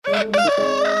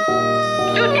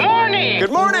Good morning. Good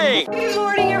morning. Good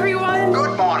morning, everyone.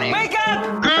 Good morning. Wake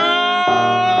up. Good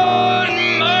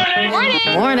morning.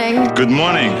 Morning. Good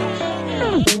morning.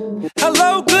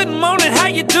 Hello, good morning. How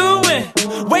you doing?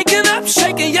 Waking up,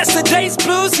 shaking yesterday's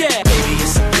blues. Yeah, baby,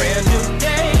 it's a brand new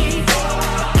day.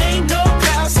 Ain't no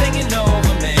clouds hanging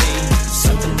over me.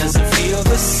 Something doesn't feel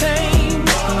the same.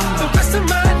 The rest of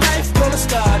my life gonna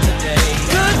start today.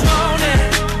 Good morning.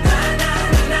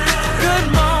 Good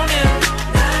morning.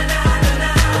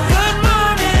 Good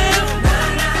morning.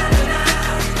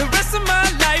 The rest of my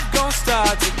life gonna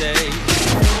start today.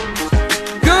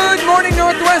 Good morning,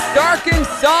 Northwest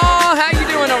Arkansas. How you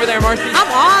doing over there, Marci?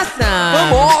 I'm awesome.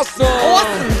 I'm awesome.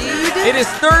 Awesome, dude. It is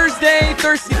Thursday,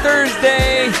 Thirsty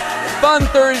Thursday, Fun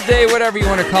Thursday, whatever you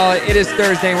want to call it. It is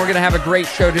Thursday, and we're going to have a great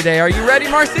show today. Are you ready,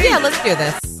 Marci? Yeah, let's do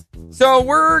this. So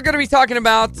we're going to be talking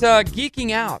about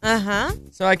geeking out. Uh-huh.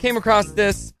 So I came across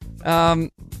this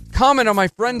comment on my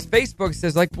friend's Facebook. It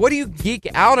says, like, what do you geek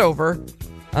out over?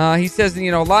 He says,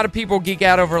 a lot of people geek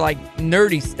out over, like,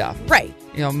 nerdy stuff. Right.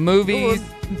 Movies.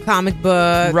 Comic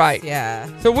books. Right. Yeah.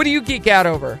 So what do you geek out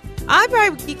over? I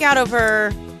probably geek out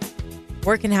over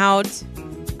working out.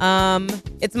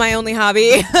 It's my only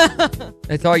hobby.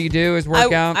 That's all you do is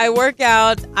work out? I work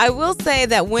out. I will say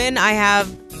that when I have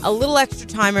a little extra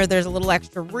time or there's a little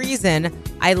extra reason,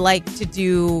 I like to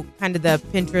do kind of the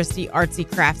Pinteresty, artsy,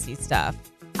 craftsy stuff.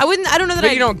 I don't know that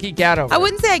But you don't geek out over I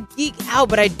wouldn't say I geek out,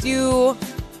 but I do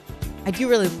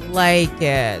really like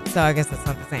it. So I guess that's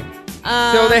not the same.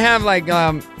 So they have like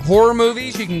horror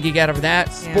movies. You can geek out over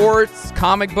that. Sports,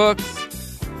 comic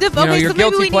books. Your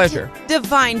guilty pleasure.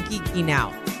 Define geeking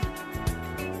out.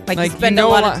 Like you Like, spend a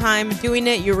lot of time doing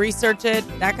it. You research it.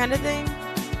 That kind of thing.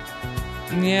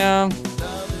 Yeah.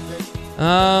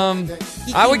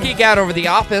 I would geek out over The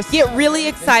Office. Get really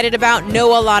excited about,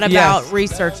 know a lot about, Yes.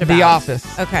 research about. The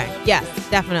Office. Okay. Yes,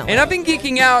 definitely. And I've been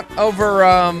geeking out over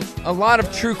a lot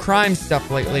of true crime stuff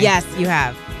lately. Yes, you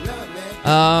have.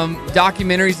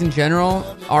 Documentaries in general,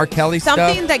 R. Kelly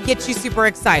Something stuff. that gets you super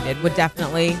excited would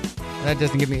definitely. That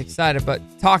doesn't get me excited, but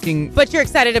talking. But you're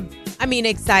excited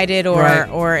or Right.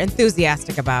 or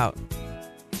enthusiastic about.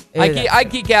 I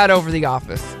geek out over The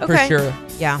Office for Okay. sure.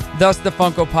 Yeah. Thus the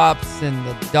Funko Pops and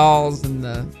the dolls and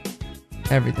the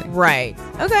everything. Right.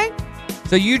 Okay.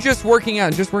 So you just working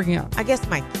out. I guess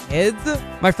my kids.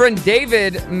 My friend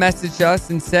David messaged us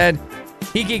and said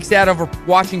he geeks out over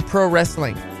watching pro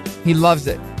wrestling. He loves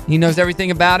it. He knows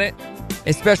everything about it,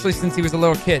 especially since he was a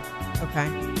little kid. Okay.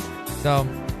 So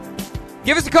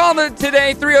give us a call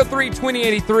today,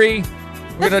 303-2083.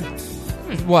 We're going to...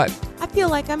 What? I feel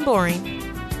like I'm boring.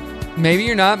 Maybe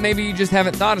you're not. Maybe you just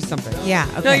haven't thought of something. Yeah.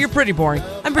 Okay. No, you're pretty boring.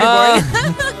 I'm pretty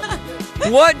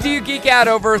boring. What do you geek out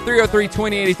over?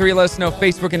 303-2083. Let us know.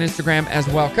 Facebook and Instagram as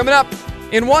well. Coming up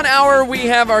in 1 hour, we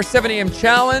have our 7 a.m.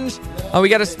 challenge. We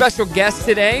got a special guest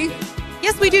today.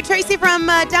 Yes, we do. Tracy from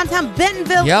downtown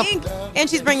Bentonville, Yep. Inc. And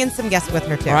she's bringing some guests with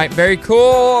her, too. All right, very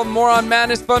cool. More on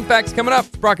Madness Fun Facts coming up.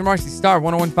 It's Brock and Marci, Star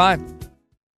 101.5.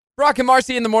 Brock and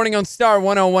Marci in the morning on Star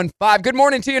 101.5. Good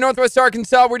morning to you, Northwest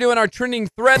Arkansas. We're doing our trending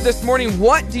thread this morning.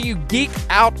 What do you geek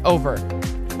out over?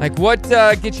 Like, what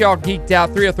gets y'all geeked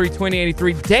out?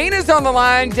 303-2083. Dana's on the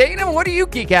line. Dana, what do you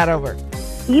geek out over?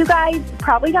 You guys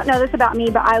probably don't know this about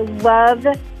me, but I love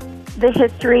the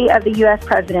history of the U.S.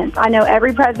 presidents. I know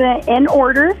every president in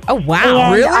order. Oh, wow.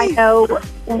 And Really? I know,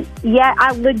 yeah,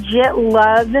 I legit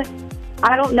love,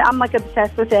 I don't know, I'm like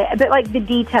obsessed with it, but like the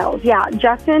details. Yeah,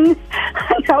 Justin,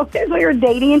 I know as we were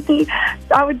dating,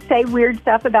 I would say weird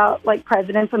stuff about like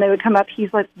presidents when they would come up.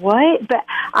 He's like, what? But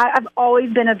I've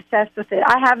always been obsessed with it.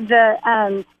 I have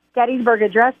the Gettysburg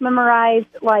Address memorized.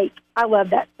 Like, I love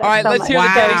that stuff. All right, so let's much. hear the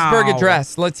Wow. Gettysburg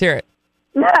Address. Let's hear it.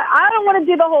 No, I don't want to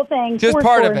do the whole thing. Just We're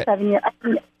part 4 of and it. 7 years.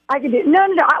 I can do no.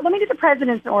 Let me do the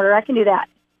presidents in order. I can do that.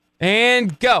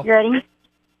 And go. You ready?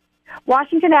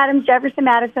 Washington Adams, Jefferson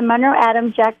Madison, Monroe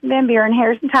Adams, Jackson Van Buren,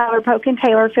 Harrison Tyler, Polk and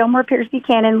Taylor, Fillmore Pierce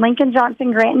Buchanan, Lincoln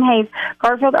Johnson, Grant and Hayes,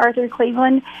 Garfield Arthur,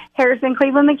 Cleveland Harrison,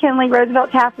 Cleveland McKinley,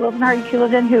 Roosevelt Taft, Wilson Harding,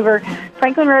 Tulip Hoover,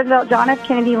 Franklin Roosevelt, John F.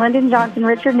 Kennedy, Lyndon Johnson,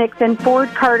 Richard Nixon, Ford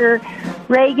Carter,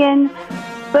 Reagan,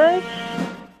 Bush,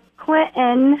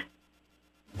 Clinton.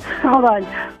 Hold on.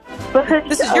 Bush,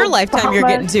 This is your lifetime you're Obama.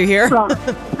 getting to here.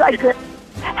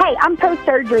 Hey, I'm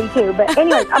post-surgery, too. But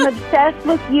anyways, I'm obsessed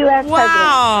with U.S. presidents.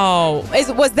 Wow.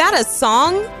 Was that a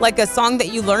song? Like a song that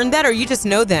you learned that, or you just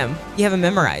know them? You have them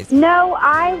memorized? No,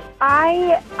 I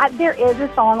there is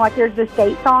a song, like there's the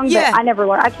state song, Yeah. but I never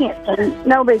learned. I can't sing.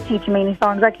 Nobody's teaching me any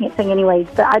songs. I can't sing anyways.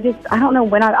 But I don't know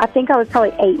when I think I was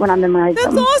probably 8 when I memorized That's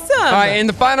them. awesome. All right, and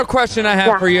the final question I have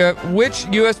Yeah. for you, which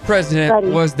U.S. president Ready.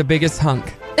 was the biggest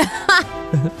hunk?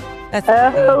 That's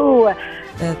Oh,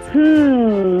 that's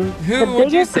Who the would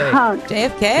you biggest say? hunk.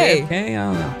 JFK. Okay, I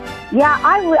don't know. Yeah,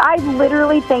 I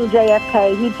literally think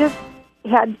JFK. He just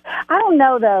had. I don't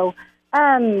know though.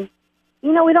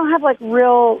 We don't have like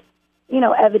real,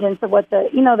 evidence of what the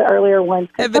earlier ones.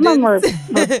 'Cause some of them were.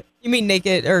 You mean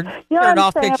naked or You know turned what I'm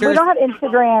off saying? pictures? We don't have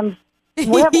Instagrams.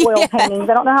 We have oil Yes. paintings.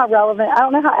 I don't know how relevant. I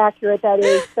don't know how accurate that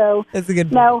is. So That's a good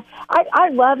point. no, I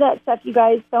love that stuff, you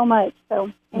guys, so much.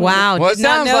 So Wow, Well, it did not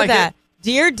sounds know like that.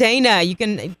 Dear Dana, you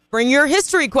can bring your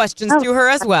history questions Oh. to her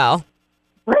as well.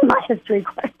 Bring my history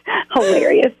class.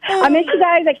 Hilarious. I miss you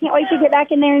guys. I can't wait to get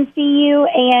back in there and see you.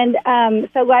 And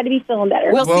so glad to be feeling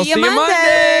better. We'll see you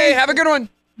Monday. Have a good one.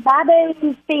 Bye,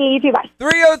 baby. See you too. Bye.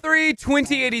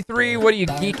 303-2083. What do you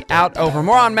geek out over?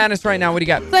 More on Madness right now. What do you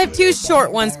got? So I have two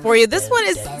short ones for you. This one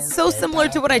is so similar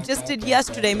to what I just did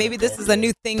yesterday. Maybe this is a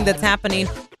new thing that's happening,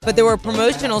 but there were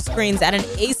promotional screens at an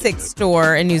ASICS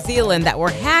store in New Zealand that were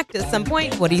hacked at some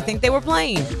point. What do you think they were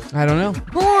playing? I don't know.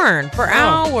 Porn for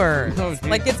hours. Oh, geez.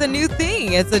 Like it's a new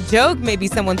thing. It's a joke maybe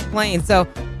someone's playing. So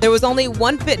there was only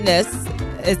one fitness,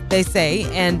 as they say,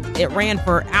 and it ran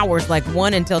for hours, like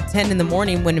 1 until 10 in the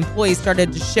morning when employees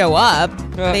started to show up.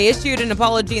 They issued an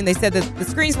apology and they said that the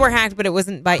screens were hacked, but it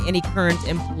wasn't by any current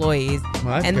employees. Well,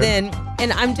 that's And good. then,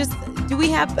 and I'm just, do we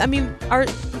have, are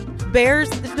bears,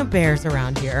 there's no bears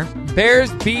around here.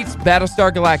 Bears beats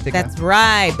Battlestar Galactica. That's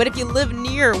right. But if you live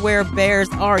near where bears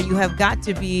are, you have got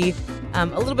to be a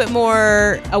little bit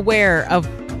more aware of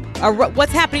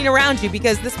what's happening around you,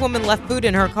 because this woman left food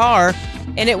in her car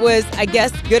and it was, I guess,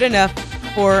 good enough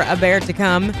for a bear to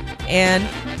come and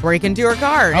break into her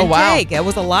car and wow. take. It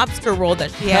was a lobster roll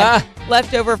that she had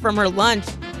left over from her lunch.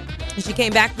 And she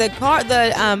came back.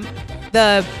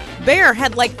 The bear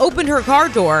had like opened her car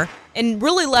door and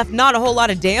really left not a whole lot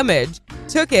of damage.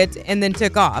 Took it and then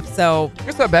took off. So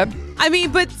That's not bad. I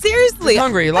mean, but seriously, He's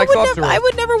hungry. He likes lobster rolls. I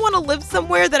would never want to live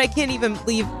somewhere that I can't even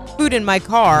leave food in my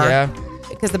car. Yeah.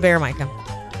 Because the bear might come.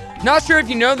 Not sure if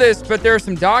you know this, but there are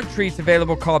some dog treats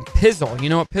available called Pizzle. You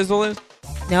know what Pizzle is?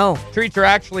 No. Treats are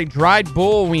actually dried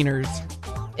bull wieners.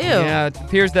 Ew. Yeah, it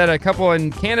appears that a couple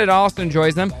in Canada also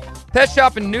enjoys them. Pet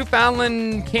shop in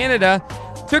Newfoundland, Canada,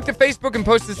 took to Facebook and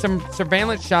posted some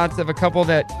surveillance shots of a couple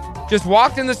that just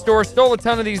walked in the store, stole a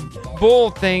ton of these bull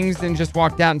things, and just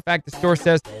walked out. In fact, the store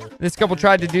says this couple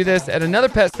tried to do this at another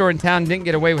pet store in town and didn't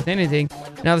get away with anything.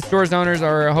 Now the store's owners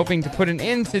are hoping to put an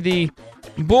end to the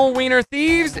bull wiener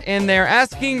thieves, and they're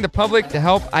asking the public to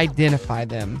help identify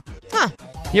them. Huh.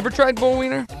 You ever tried bull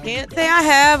wiener? Can't say I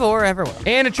have or ever will.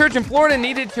 And a church in Florida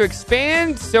needed to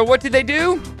expand, so what did they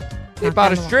do? They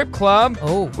bought a strip club,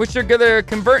 which they're going to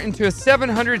convert into a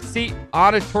 700-seat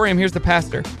auditorium. Here's the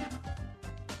pastor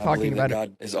I believe that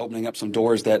God is opening up some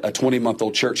doors that a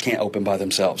 20-month-old church can't open by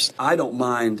themselves. I don't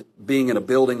mind being in a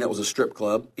building that was a strip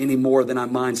club any more than I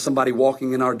mind somebody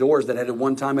walking in our doors that had at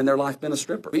one time in their life been a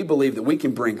stripper. We believe that we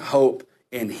can bring hope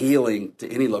and healing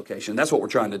to any location. That's what we're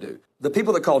trying to do. The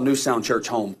people that call New Sound Church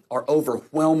home are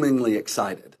overwhelmingly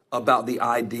excited about the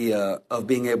idea of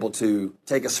being able to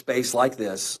take a space like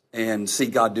this and see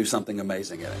God do something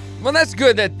amazing in it. Well, that's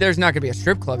good that there's not going to be a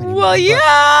strip club anymore. Well,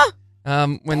 yeah.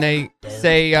 When they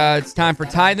say it's time for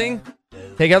tithing,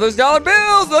 take out those dollar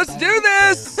bills. Let's do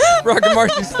this. Brock and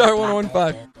Marci, Star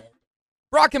 1015.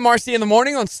 Brock and Marci in the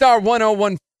morning on Star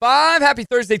 1015. Happy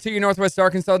Thursday to you, Northwest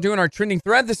Arkansas, doing our trending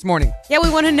thread this morning. Yeah, we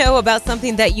want to know about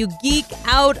something that you geek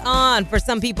out on. For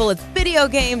some people, it's video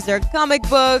games or comic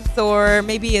books, or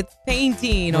maybe it's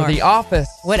painting or The Office.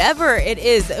 whatever it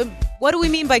is. What do we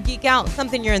mean by geek out?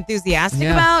 Something you're enthusiastic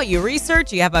about, you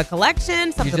research, you have a collection,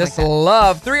 You something just like that.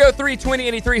 love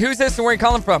 303-2083. Who's this and where are you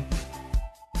calling from?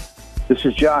 This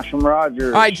is Josh from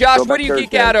Rogers. All right, Josh, Throwback what do you geek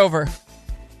Thursday. out over?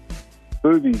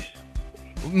 Boobies.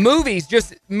 Movies,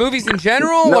 just movies in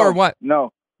general, No, or what?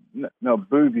 No,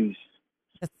 boobies.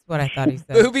 That's what I thought he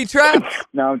said. Booby traps?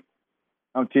 No,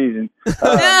 I'm teasing.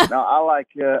 No, I like.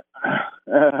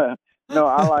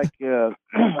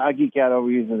 I geek out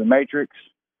over using the Matrix.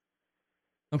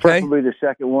 Okay. Preferably the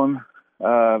second one.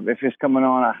 If it's coming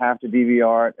on, I have to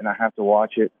DVR it and I have to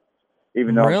watch it,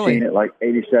 even though Really? I've seen it like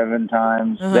 87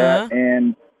 times. Uh-huh. That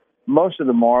and most of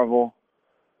the Marvel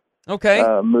Okay.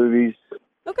 movies.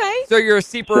 Okay. So you're a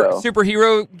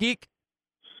superhero geek?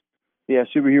 Yeah,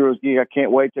 Superheroes Geek. I can't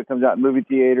wait till it comes out in movie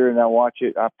theater and I watch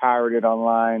it. I pirate it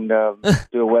online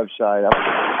through a website.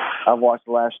 I've watched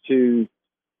the last two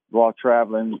while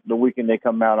traveling. The weekend they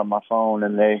come out on my phone,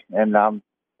 and they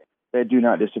do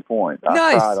not disappoint. I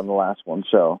Nice. cried on the last one.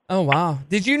 So Oh, wow.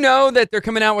 Did you know that they're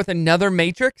coming out with another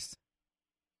Matrix?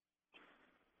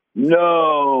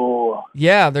 no,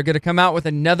 Yeah, they're going to come out with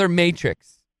another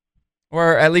Matrix.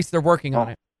 Or at least they're working on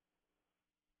it.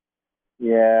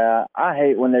 Yeah, I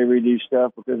hate when they redo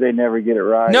stuff because they never get it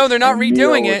right. No, they're not And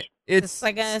redoing Neo it. It's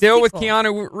like a still with sequel.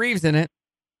 Keanu Reeves in it.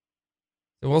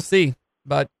 So we'll see.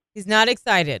 But He's not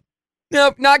excited.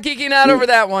 nope, not geeking out over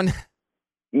that one.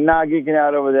 Not geeking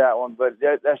out over that one, but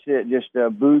that's it. Just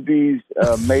boobies,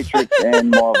 Matrix,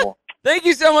 and Marvel. Thank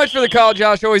you so much for the call,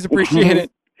 Josh. Always appreciate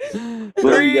it.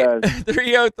 Love you guys.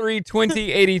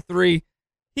 303-2083.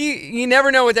 You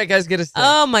never know what that guy's going to say.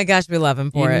 Oh my gosh, we love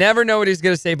him for You it. never know what he's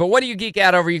going to say. But what do you geek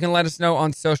out over? You can let us know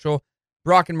on social.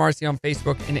 Brock and Marci on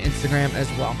Facebook and Instagram as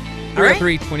well.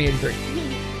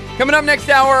 303-2083. Coming up next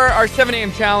hour, our 7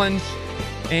 a.m. challenge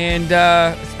and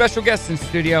a special guest in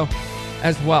studio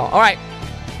as well. All right.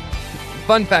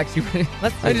 Fun facts.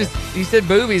 Let's do this. You said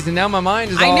boobies, and now my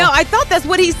mind is all... I know. I thought that's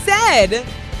what he said.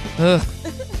 Ugh.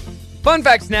 Fun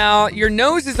facts now. Your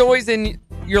nose is always in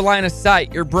your line of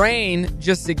sight. Your brain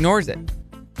just ignores it.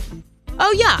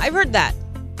 Oh, yeah. I've heard that.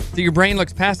 So your brain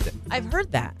looks past it. I've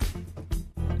heard that.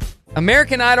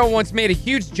 American Idol once made a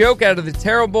huge joke out of the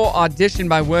terrible audition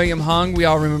by William Hung. We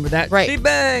all remember that. Right. She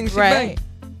bang.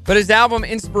 But his album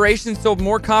Inspiration sold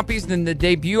more copies than the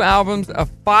debut albums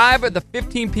of 5 of the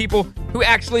 15 people who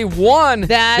actually won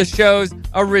the show's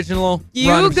original run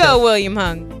You of go, shows. William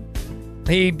Hung.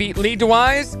 He beat Lee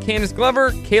DeWise, Candace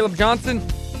Glover, Caleb Johnson,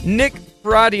 Nick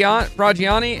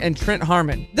Fragiani, and Trent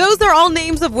Harmon. Those are all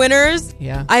names of winners.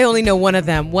 Yeah. I only know one of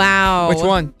them. Wow. Which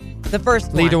one? The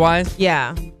first Lee one. DeWise?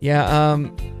 Yeah. Yeah.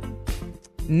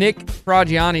 Nick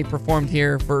Fragiani performed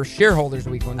here for Shareholders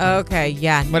Week one time. Okay,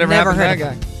 yeah. Whatever never happened heard to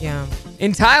that of him. Yeah.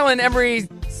 In Thailand, every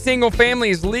single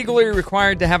family is legally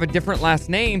required to have a different last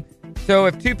name. So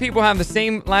if 2 people have the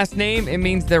same last name, it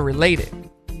means they're related.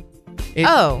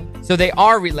 So they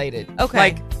are related. Okay.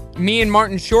 Like me and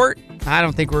Martin Short, I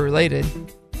don't think we're related.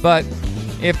 But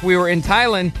if we were in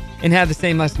Thailand and had the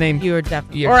same last name, You are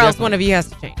definitely. You're Or else definitely- one of you has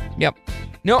to change. Yep.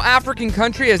 No African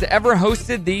country has ever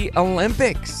hosted the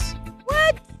Olympics.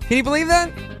 What? Can you believe that?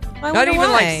 I Not wonder even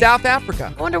why. like South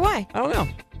Africa. I wonder why. I don't know.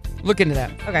 Look into that.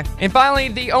 Okay. And finally,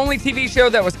 the only TV show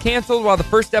that was canceled while the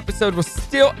first episode was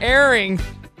still airing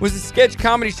was a sketch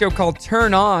comedy show called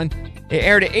Turn On. It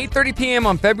aired at 8:30 p.m.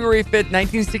 on February 5th,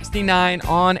 1969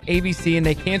 on ABC, and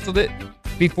they canceled it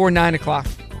before 9 o'clock.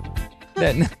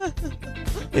 That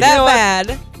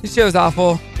bad. This show's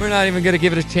awful. We're not even going to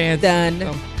give it a chance. Done.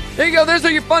 So, there you go. Those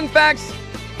are your fun facts.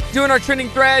 Doing our trending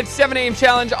thread, 7 a.m.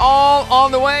 challenge, all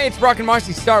on the way. It's Brock and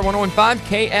Marci, Star 101.5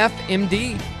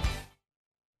 KFMD.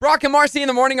 Brock and Marci in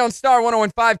the morning on Star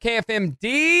 101.5 KFMD.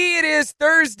 It is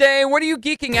Thursday. What are you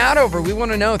geeking out over? We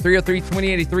want to know.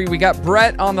 303-2083. We got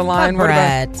Brett on the line.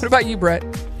 Brett. What about you, Brett?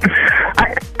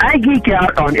 I geek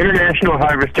out on International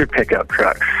Harvester pickup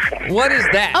trucks. What is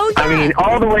that? Oh, yeah. I mean,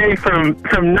 all the way from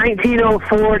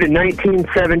 1904 to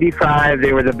 1975,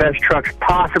 they were the best trucks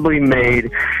possibly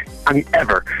made,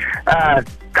 ever. I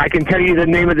can tell you the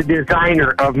name of the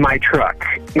designer of my truck.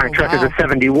 My truck is a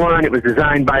 71. It was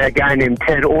designed by a guy named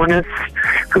Ted Ornis,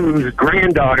 whose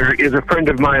granddaughter is a friend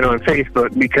of mine on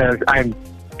Facebook because I'm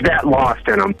that lost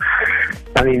in them.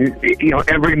 I mean,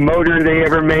 every motor they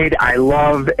ever made, I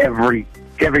love every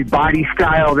body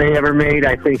style they ever made,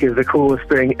 I think is the coolest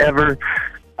thing ever.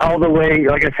 All the way,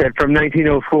 like I said, from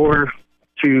 1904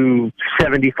 to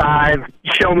 75.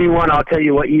 Show me one, I'll tell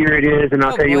you what year it is, and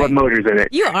I'll tell you what motor's in it.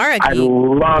 You are a geek. I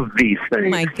love these things.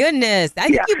 My goodness. I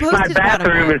think you posted my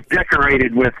bathroom about is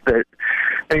decorated with it.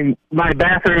 And my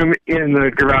bathroom in the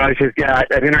garage has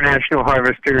got an International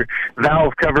Harvester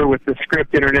valve cover with the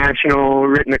script International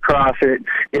written across it.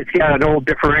 It's got an old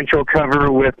differential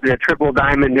cover with the Triple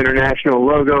Diamond International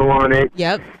logo on it.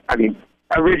 Yep. I mean,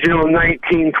 original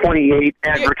 1928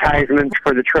 advertisements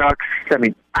for the trucks. I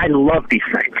mean, I love these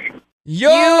things. You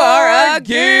are a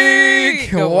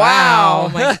geek. Wow. Oh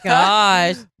my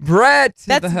gosh. Brett.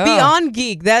 That's beyond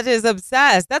geek. That is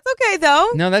obsessed. That's okay though.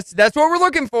 No, that's what we're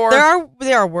looking for.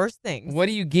 There are worse things. What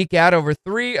do you geek out over?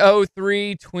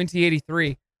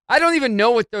 303-2083. I don't even know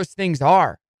what those things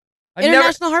are.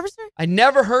 International Harvester? I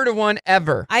never heard of one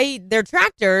ever. They're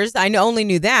tractors. I only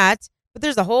knew that. But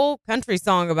there's a whole country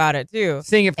song about it too.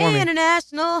 Sing it for me.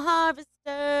 International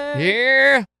Harvester.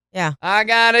 Here. Yeah. I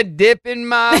got a dip in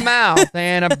my mouth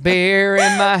and a beer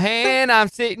in my hand. I'm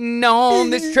sitting on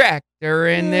this tractor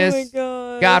in this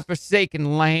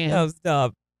godforsaken land. Oh,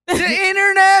 stop. The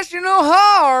International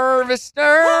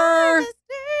Harvester.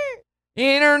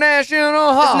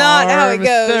 International Harvester. Not how it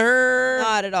goes.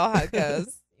 Not at all how it goes.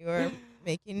 You are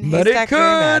making But it haystack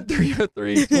very could. bad.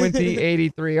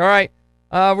 303-2083. All right.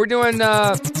 We're doing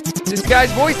this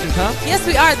guy's voices, huh? Yes,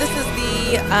 we are. This is the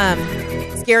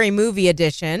Scary Movie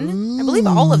edition. I believe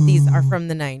all of these are from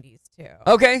the 90s, too.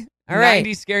 Okay. All right.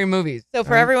 90s scary movies. So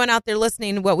for everyone out there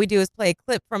listening, what we do is play a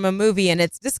clip from a movie, and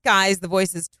it's disguised. The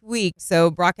voice is tweaked,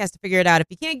 so Brock has to figure it out. If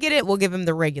he can't get it, we'll give him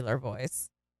the regular voice.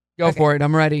 Go for it.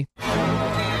 I'm ready.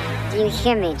 Do you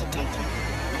hear me, Detective?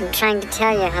 I'm trying to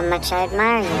tell you how much I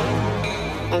admire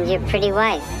you and your pretty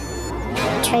wife,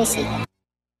 Tracy.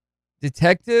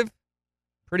 Detective,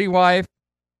 pretty wife,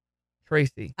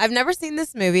 Tracy. I've never seen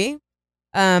this movie,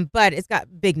 but it's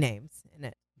got big names in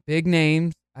it. Big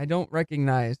names. I don't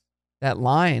recognize that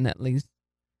line, at least.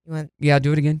 You want? Yeah,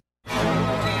 do it again.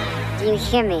 Do you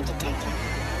hear me,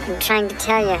 Detective? I'm trying to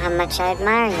tell you how much I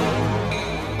admire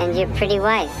you and your pretty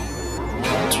wife,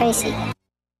 Tracy.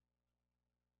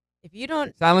 If you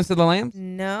don't... Silence of the Lambs?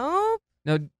 No.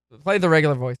 No, play the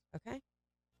regular voice. Okay.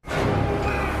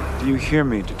 Do you hear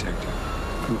me, Detective?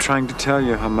 I'm trying to tell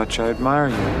you how much I admire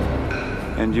you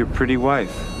and your pretty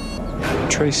wife,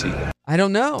 Tracy. I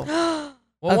don't know.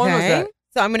 What one was that?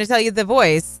 So I'm going to tell you the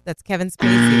voice. That's Kevin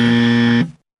Spacey.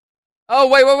 Oh,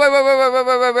 wait.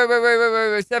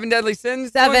 Seven Deadly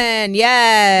Sins? Seven,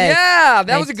 yes. Yeah,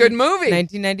 that was a good movie.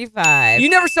 1995. You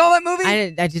never saw that movie?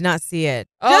 I did not see it.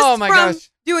 Oh, my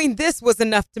gosh. Doing this was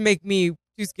enough to make me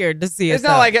too scared to see it. It's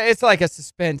not like it's like a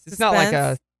suspense. It's not like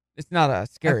a. It's not a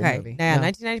scary movie. Yeah, no.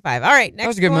 1995. All right, next one. That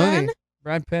was a good movie.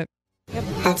 Brad Pitt. Yep.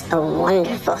 That's a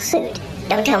wonderful suit.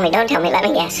 Don't tell me, let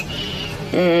me guess.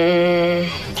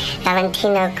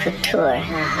 Valentino Couture.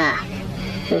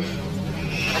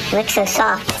 Look so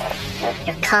soft.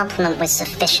 Your compliment was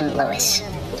sufficient, Louis.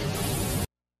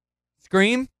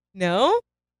 Scream? No.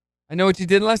 I Know What You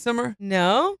Did Last Summer?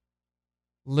 No.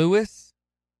 Louis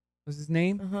was his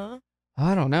name? Uh-huh.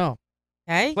 I don't know.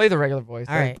 Okay. Play the regular voice.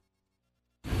 All right.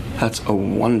 That's a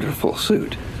wonderful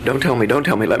suit. Don't tell me,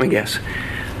 let me guess.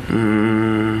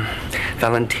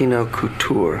 Valentino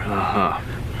Couture.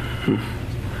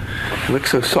 Look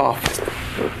so soft.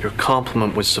 Your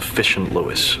compliment was sufficient,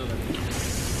 Louis.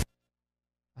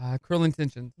 Cruel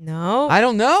Intentions. No. I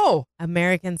don't know.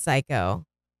 American Psycho.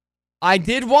 I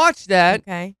did watch that.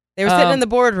 Okay. They were sitting in the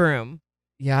boardroom.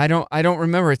 Yeah, I don't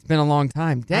remember. It's been a long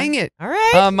time. Dang it. All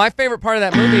right. My favorite part of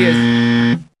that movie is,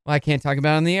 well, I can't talk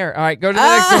about it on the air. All right, go to the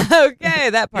next one.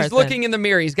 Okay, that part. He's looking in the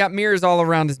mirror. He's got mirrors all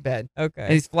around his bed. Okay.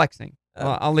 And he's flexing.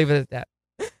 Well, I'll leave it at that.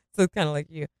 So it's kind of like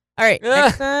you. All right,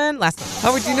 next one, last one.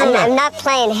 How would you know that? I'm not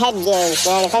playing head games,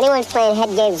 man. If anyone's playing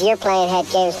head games, you're playing head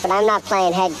games, but I'm not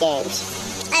playing head games.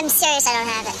 I'm serious, I don't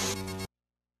have it.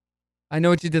 I Know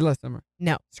What You Did Last Summer.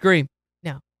 No. Scream.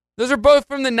 No. Those are both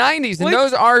from the 90s, and What?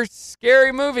 those are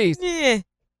scary movies. Yeah.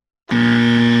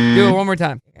 Do it one more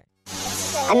time. Okay.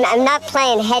 I'm not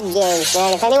playing head games,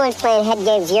 man. If anyone's playing head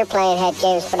games, you're playing head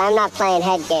games, but I'm not playing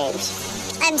head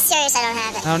games. I'm serious, I don't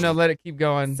have it. I don't know. Let it keep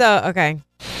going. So, okay.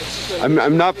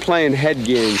 I'm not playing head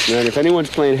games, man. If anyone's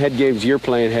playing head games, you're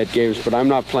playing head games, but I'm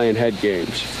not playing head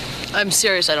games. I'm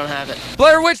serious, I don't have it.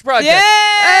 Blair Witch Project. Yes!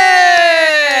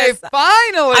 Hey!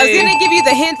 Finally! I was going to give you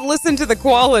the hint, listen to the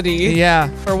quality. Yeah.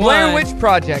 For Blair one. Witch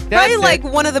Project. That's Probably like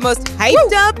it. one of the most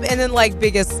hyped up and then like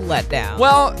biggest letdown.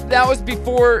 Well, that was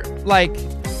before, like,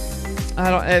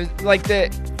 like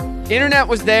the internet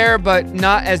was there, but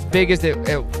not as big as it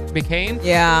became.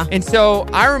 Yeah. And so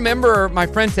I remember my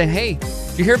friend saying, hey,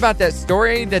 did you hear about that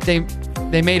story that they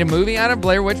made a movie out of,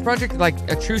 Blair Witch Project? Like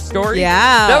a true story?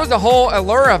 Yeah. That was the whole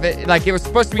allure of it. Like it was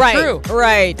supposed to be true.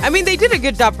 Right. I mean, they did a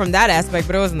good job from that aspect,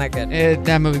 but it wasn't that good.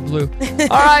 That movie blew.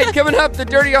 All right, coming up, the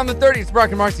Dirty on the 30s.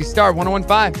 Brock and Marci, Star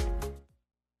 101.5.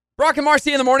 Brock and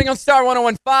Marci in the morning on Star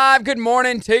 101.5. Good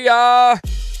morning to ya.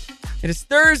 It is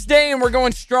Thursday and we're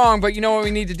going strong, but you know what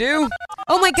we need to do?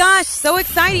 Oh my gosh, so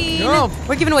exciting. Go.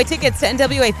 We're giving away tickets to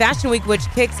NWA Fashion Week, which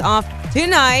kicks off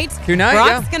tonight. Tonight,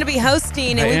 Brock's going to be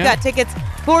hosting, and we've got tickets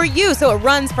for you. So it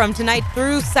runs from tonight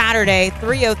through Saturday,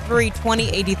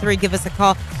 303-2083. Give us a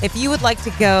call. If you would like to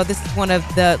go, this is one of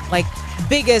the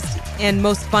biggest and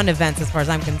most fun events as far as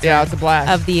I'm concerned. Yeah, it's a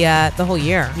blast. Of the whole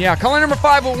year. Yeah, caller number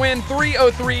 5 will win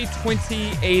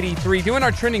 303-2083. Doing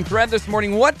our trending thread this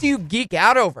morning, what do you geek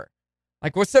out over?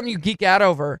 Like, what's something you geek out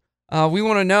over? We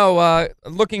want to know,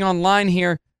 looking online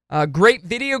here, great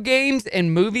video games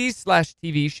and movies /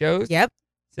 TV shows. Yep.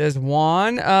 Says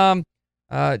Juan.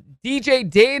 DJ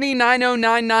Danny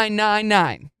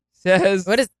 909999 says,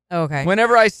 what is, okay.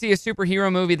 Whenever I see a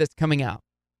superhero movie that's coming out.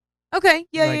 Okay,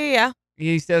 yeah.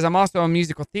 He says, I'm also a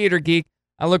musical theater geek.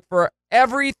 I look for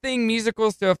everything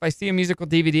musical, so if I see a musical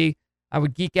DVD, I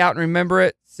would geek out and remember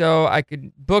it so I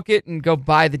could book it and go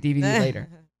buy the DVD later.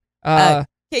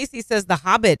 Casey says The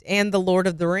Hobbit and The Lord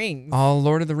of the Rings. Oh,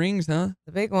 Lord of the Rings, huh?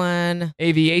 The big one.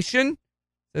 Aviation,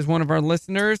 says one of our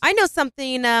listeners. I know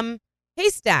something,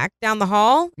 Haystack down the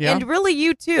hall, Yeah. and really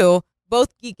you too,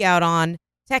 both geek out on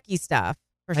techie stuff.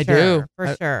 I do.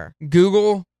 For sure.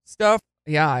 Google stuff.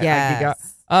 Yeah.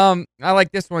 Yes. I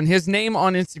like this one. His name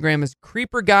on Instagram is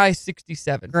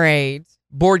CreeperGuy67. Great.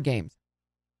 Board games.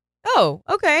 Oh,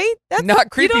 okay. That's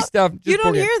not creepy stuff. Just You don't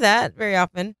board games. hear that very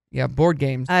often. Yeah, board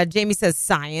games. Jamie says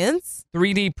science.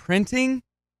 3D printing.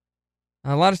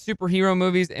 A lot of superhero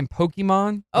movies and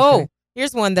Pokemon. Oh,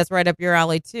 here's one that's right up your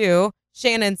alley too.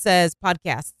 Shannon says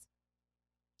podcasts.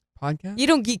 Podcast? You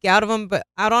don't geek out on them, but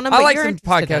I you're like some interested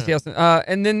podcasts, in 'em. yes.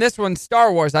 And then this one,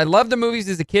 Star Wars. I loved the movies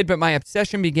as a kid, but my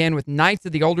obsession began with Knights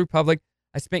of the Old Republic.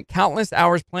 I spent countless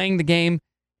hours playing the game,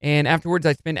 and afterwards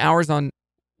I spent hours on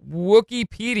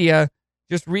Wikipedia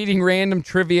just reading random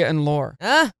trivia and lore.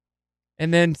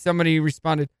 And then somebody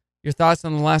responded, your thoughts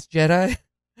on The Last Jedi?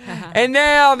 And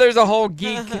now there's a whole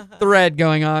geek thread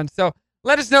going on. So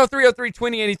let us know,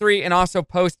 303-2083, and also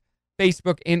post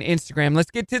Facebook and Instagram. Let's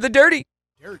get to the dirty.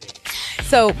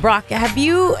 So, Brock, do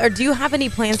you have any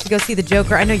plans to go see The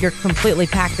Joker? I know you're completely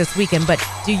packed this weekend, but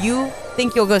do you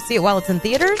think you'll go see it while it's in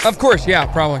theaters? Of course, yeah,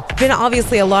 probably. Been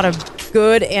obviously a lot of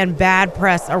good and bad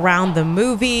press around the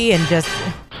movie and just,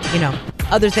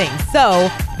 other things.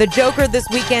 So, The Joker this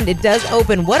weekend, it does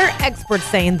open. What are experts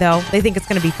saying, though? They think it's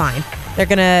going to be fine.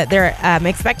 They're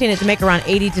expecting it to make around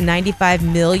 80 to 95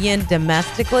 million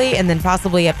domestically, and then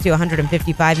possibly up to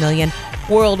 155 million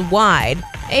worldwide.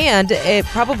 And it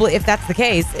probably, if that's the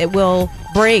case, it will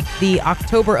break the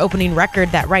October opening record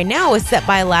that right now is set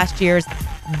by last year's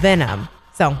Venom.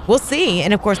 So we'll see.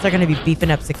 And of course, they're going to be beefing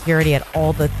up security at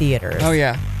all the theaters. Oh,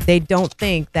 yeah. They don't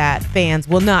think that fans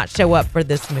will not show up for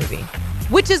this movie,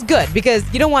 which is good because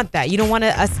you don't want that. You don't want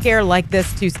a scare like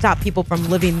this to stop people from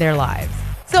living their lives.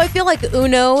 So I feel like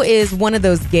Uno is one of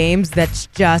those games that's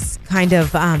just kind of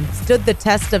stood the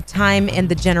test of time and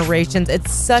the generations.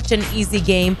 It's such an easy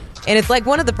game. And it's like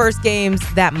one of the first games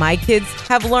that my kids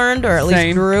have learned, or at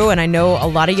least Drew, and I know a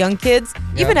lot of young kids,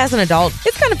 even as an adult.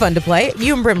 It's kind of fun to play.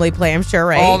 You and Brimley play, I'm sure,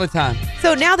 right? All the time.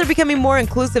 So now they're becoming more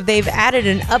inclusive. They've added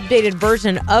an updated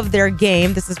version of their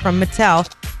game. This is from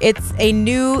Mattel. It's a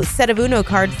new set of Uno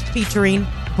cards featuring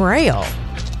Braille.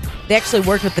 They actually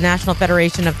worked with the National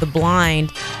Federation of the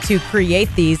Blind to create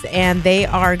these, and they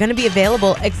are going to be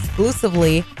available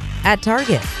exclusively at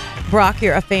Target. Brock,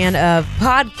 you're a fan of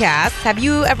podcasts. Have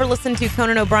you ever listened to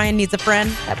Conan O'Brien Needs a Friend,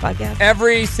 that podcast?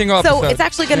 Every single episode. So it's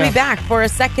actually going to be back for a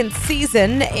second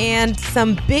season, and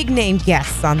some big name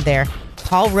guests on there.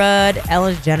 Paul Rudd,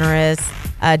 Ellen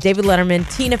DeGeneres, David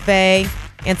Letterman, Tina Fey,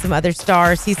 and some other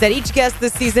stars. He said each guest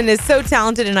this season is so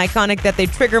talented and iconic that they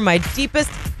trigger my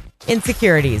deepest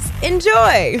insecurities.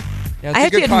 Enjoy. Yeah, I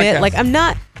have to admit,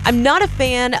 podcast. I'm not a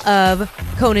fan of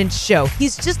Conan's show.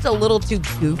 He's just a little too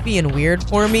goofy and weird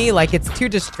for me. Like, it's too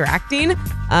distracting.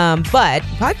 But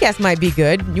podcast might be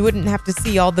good. You wouldn't have to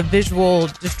see all the visual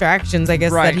distractions, I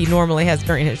guess, that he normally has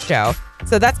during his show.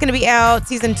 So that's going to be out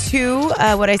season 2,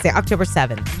 October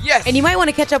 7th. Yes. And you might want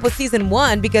to catch up with season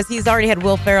 1 because he's already had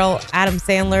Will Ferrell, Adam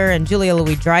Sandler, and Julia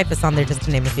Louis-Dreyfus on there, just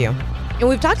to name a few. And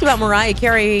we've talked about Mariah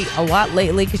Carey a lot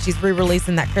lately because she's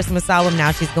re-releasing that Christmas album.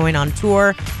 Now she's going on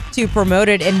tour to promote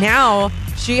it. And now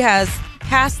she has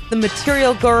passed the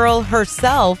Material Girl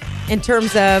herself in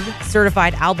terms of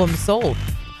certified albums sold.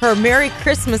 Her Merry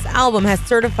Christmas album has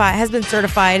been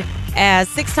certified as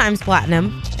 6 times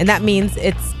platinum. And that means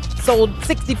it's sold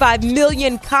 65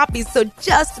 million copies. So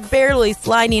just barely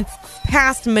sliding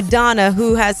past Madonna,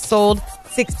 who has sold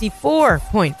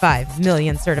 64.5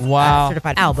 million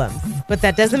certified albums. But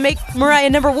that doesn't make Mariah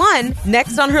number 1.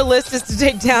 Next on her list is to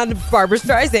take down Barbra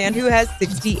Streisand, who has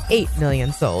 68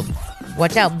 million sold.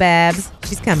 Watch out, Babs.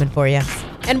 She's coming for you.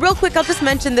 And real quick, I'll just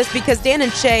mention this because Dan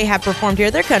and Shay have performed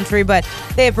here. They're country, but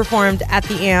they have performed at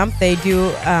the Amp. They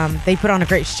put on a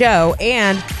great show,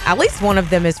 and at least one of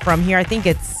them is from here. I think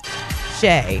it's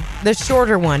Shay. The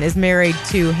shorter one is married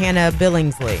to Hannah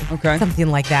Billingsley. Okay. Something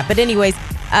like that. But anyways,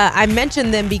 I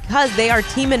mentioned them because they are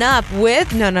teaming up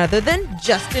with none other than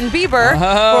Justin Bieber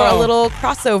for a little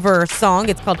crossover song.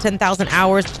 It's called 10,000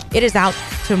 Hours. It is out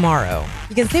tomorrow.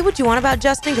 You can say what you want about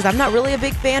Justin because I'm not really a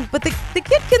big fan, but the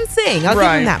kid can sing. I'll give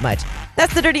him that much.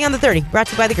 That's the Dirty on the 30, brought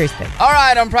to you by the Grease Pig. All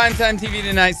right, on Primetime TV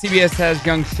tonight, CBS has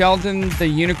Young Sheldon, The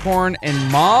Unicorn,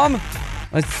 and Mom.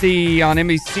 Let's see, on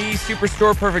NBC,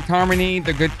 Superstore, Perfect Harmony,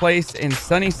 The Good Place, and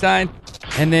Sunnyside.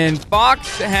 And then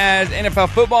Fox has NFL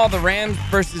football, the Rams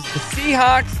versus the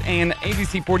Seahawks, and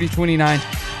ABC 4029,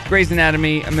 Grey's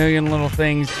Anatomy, A Million Little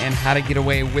Things, and How to Get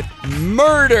Away with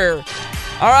Murder.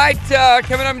 All right,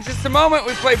 coming up in just a moment,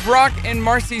 we play Brock and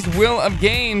Marci's Wheel of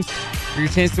Games for your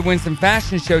chance to win some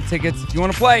fashion show tickets. If you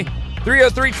want to play,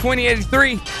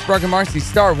 303-2083, Brock and Marci,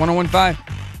 Star 1015.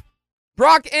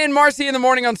 Brock and Marci in the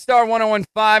morning on Star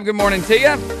 1015. Good morning to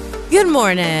you. Good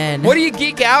morning. What do you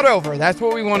geek out over? That's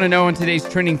what we want to know in today's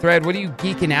trending thread. What are you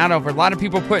geeking out over? A lot of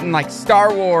people putting like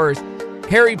Star Wars,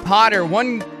 Harry Potter.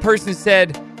 One person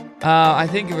said, I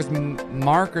think it was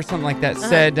Mark or something like that,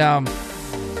 said,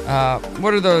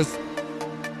 what are those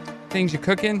things you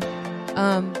cook in?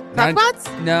 Crock pots?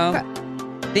 No.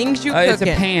 Things you cook It's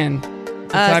a in. pan.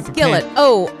 It's a type of skillet. pan.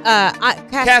 Oh,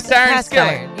 cast iron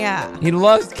skillet. Iron, yeah. He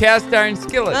loves cast iron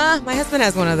skillet. My husband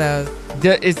has one of those.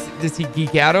 Does he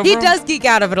geek out over He them? does geek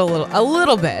out of it a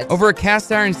little bit. Over a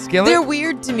cast iron skillet? They're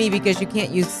weird to me because you can't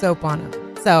use soap on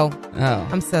them. So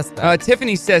I'm suspect.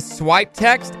 Tiffany says swipe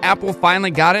text. Apple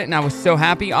finally got it, and I was so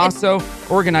happy. Also,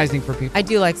 organizing for people. I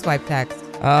do like swipe text.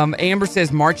 Amber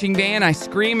says marching band. I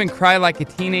scream and cry like a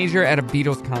teenager at a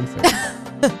Beatles concert.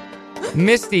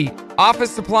 Misty, office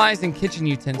supplies and kitchen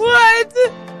utensils. What?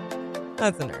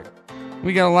 That's a nerd.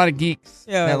 We got a lot of geeks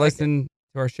Yeah, that I like listen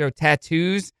to our show.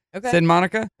 Tattoos, Okay. said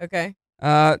Monica. Okay.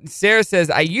 Sarah says,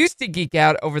 I used to geek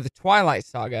out over the Twilight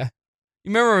Saga.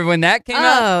 You remember when that came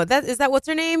out? Oh, is that what's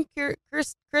her name?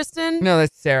 Kristen? No,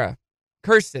 that's Sarah.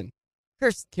 Kirsten.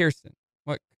 Kirsten.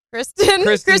 What?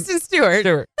 Kristen Stewart.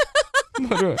 Who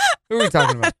are we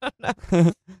talking about?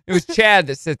 It was Chad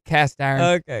that said cast iron.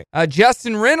 Okay.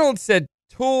 Justin Reynolds said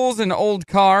tools and old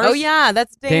cars. Oh, yeah.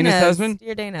 That's Dana's husband.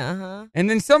 Dear Dana. Uh-huh. And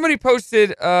then somebody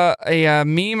posted a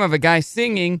meme of a guy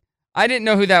singing. I didn't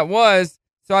know who that was,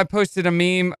 so I posted a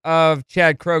meme of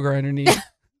Chad Kroger underneath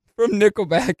from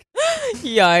Nickelback.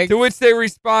 Yikes. To which they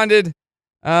responded,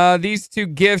 these two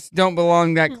gifts don't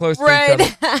belong that close to each other.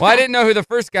 Well, I didn't know who the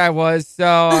first guy was, so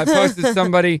I posted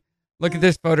somebody, look at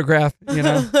this photograph,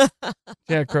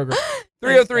 Chad Kroger.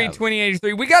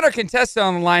 303-2083. We got our contestant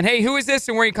on the line. Hey, who is this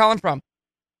and where are you calling from?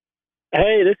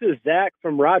 Hey, this is Zach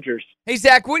from Rogers. Hey,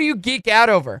 Zach, what do you geek out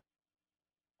over?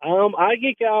 I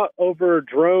geek out over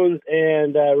drones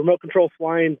and remote control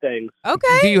flying things.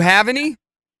 Okay. Do you have any?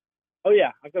 Oh,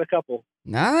 yeah. I've got a couple.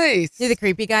 Nice. See the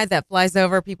creepy guy that flies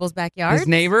over people's backyards? His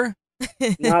neighbor?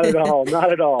 Not at all.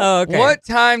 Not at all. Oh, okay. What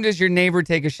time does your neighbor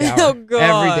take a shower? Oh, gosh.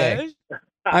 Every day.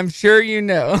 I'm sure you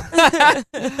know. All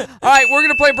right, we're going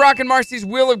to play Brock and Marcy's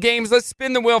Wheel of Games. Let's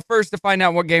spin the wheel first to find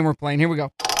out what game we're playing. Here we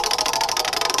go.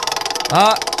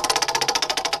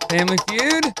 Family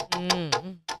Feud?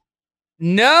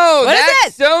 No, What is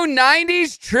that's so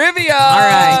 90s trivia. All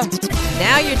right.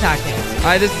 Now you're talking. All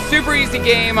right, this is a super easy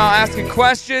game. I'll ask a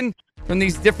question from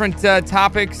these different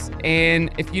topics, and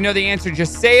if you know the answer,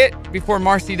 just say it before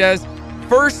Marcy does.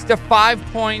 First to 5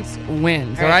 points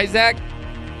wins. All right, Zach?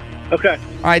 Okay.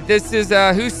 All right, this is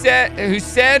who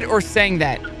said or sang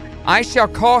that? I shall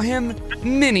call him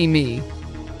Mini-Me.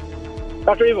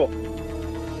 Dr. Evil.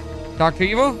 Dr.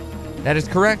 Evil? That is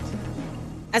correct.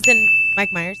 As in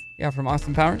Mike Myers? Yeah, from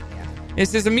Austin Powers. Yeah.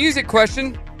 This is a music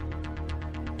question.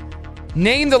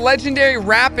 Name the legendary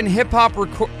rap and hip-hop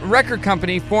record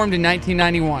company formed in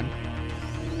 1991.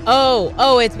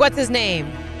 Oh, it's what's his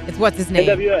name? It's what's his name?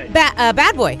 NWA.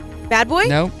 Bad Boy. Bad Boy?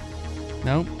 No.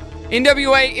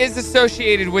 NWA is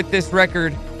associated with this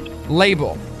record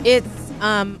label. It's,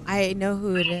 I know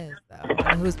who it is, though.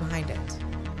 I know who's behind it.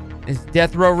 It's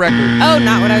Death Row Records. Oh,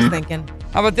 not what I was thinking.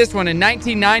 How about this one? In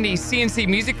 1990, CNC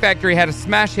Music Factory had a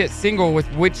smash hit single with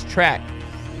which track?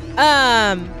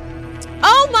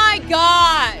 Oh my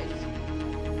gosh.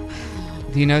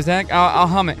 Do you know, Zach? I'll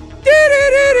hum it.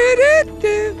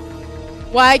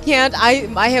 Why can't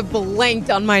I have blanked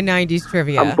on my 90s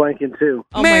trivia. I'm blanking too.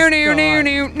 Oh my God.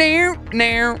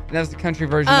 That's the country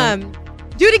version.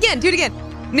 Do it again.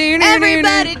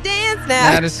 Everybody dance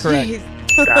now. That is correct. Jeez.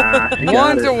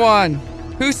 1-1.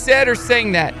 Who said or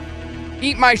sang that?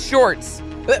 Eat my shorts.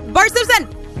 Bart Simpson.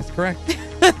 That's correct.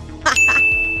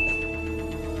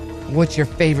 What's your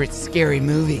favorite scary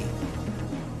movie?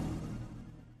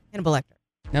 Hannibal Lecter.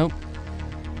 Nope.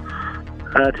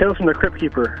 Tales from the Crypt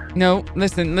Keeper. No.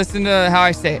 Listen to how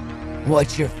I say it.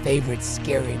 What's your favorite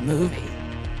scary movie?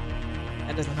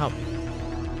 That doesn't help.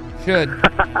 Should.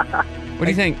 What do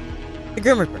you think? The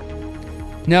Grim Reaper.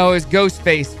 No, it's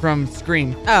Ghostface from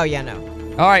Scream. Oh, yeah, no.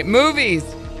 All right, movies.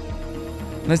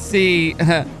 Let's see.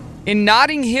 In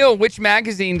Notting Hill, which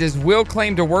magazine does Will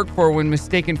claim to work for when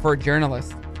mistaken for a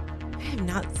journalist? I have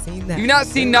not seen that. You've not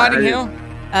seen Notting Hill?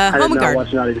 I Home did not Guard.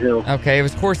 watch Notting Hill. Okay, it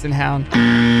was Horse and Hound.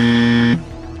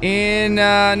 In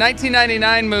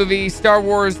 1999 movie Star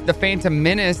Wars The Phantom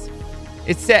Menace,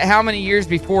 it's set how many years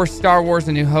before Star Wars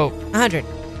A New Hope? 100.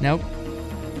 Nope.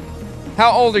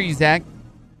 How old are you, Zach?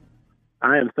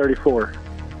 I am 34.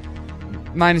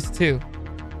 -2.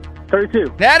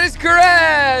 32. That is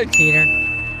correct! Cheater.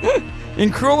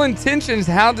 In Cruel Intentions,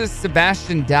 how does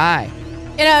Sebastian die?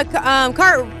 In a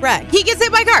car wreck. He gets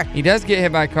hit by a car. He does get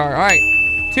hit by a car. All right.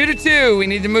 2-2. We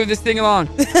need to move this thing along.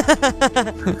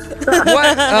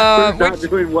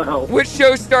 Doing well. Which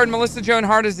show starred Melissa Joan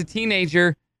Hart as a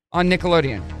teenager on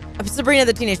Nickelodeon? Sabrina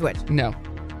the Teenage Witch. No.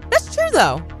 That's true,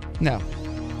 though. No.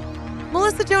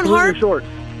 Melissa Joan Hart? Short.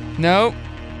 No.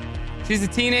 She's a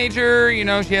teenager. You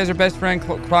know, she has her best friend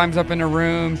climbs up in her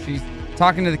room. She's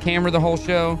talking to the camera the whole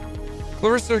show.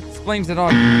 Clarissa explains it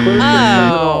all.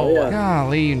 Oh.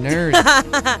 Golly, you nerd.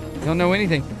 Don't know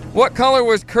anything. What color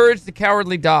was Courage the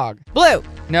Cowardly Dog? Blue.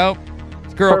 Nope.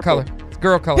 It's girl Purple. color. It's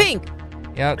girl color. Pink.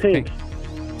 Yeah, it's pink.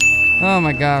 Oh,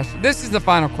 my gosh. This is the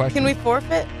final question. Can we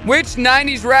forfeit? Which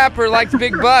 90s rapper likes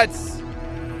big butts?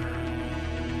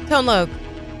 Tone Loc.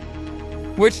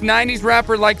 Which 90s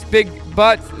rapper likes big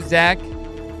butts, Zach?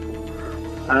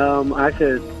 I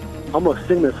could almost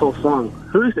sing this whole song.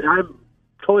 I'm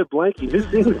totally blanking. Who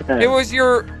sings that? It was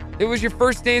your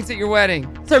first dance at your wedding.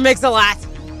 Sir Mix-a-Lot.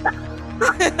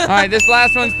 All right, this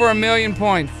last one's for 1,000,000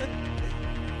 points.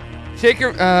 Shake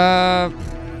your...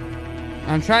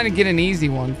 I'm trying to get an easy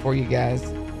one for you guys.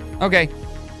 Okay.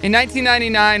 In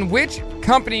 1999, which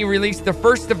company released the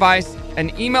first device,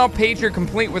 an email pager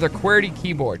complete with a QWERTY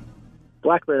keyboard?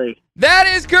 BlackBerry. That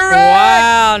is correct!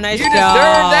 Wow, nice you job. You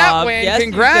deserve that win. Yes,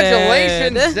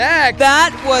 congratulations, you did. Zach.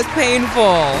 That was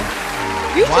painful.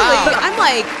 Usually, Wow. I'm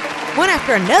like, one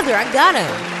after another, I got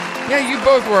him. Yeah, you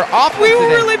both were awful We were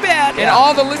today. really bad. And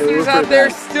all the listeners out there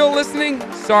still listening,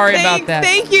 sorry about that.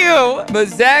 Thank you. But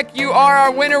Zach, you are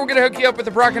our winner. We're going to hook you up with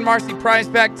the Brock and Marci prize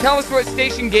pack. Tell us what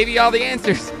station gave you all the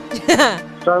answers.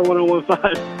 Star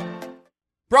 1015.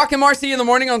 Brock and Marci in the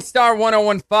morning on Star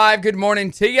 1015. Good morning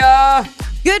to ya.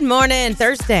 Good morning,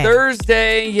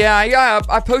 Thursday. Yeah.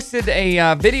 I posted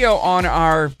a video on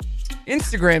our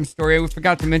Instagram story. We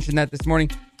forgot to mention that this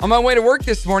morning. On my way to work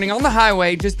this morning on the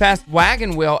highway, just past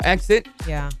Wagon Wheel exit,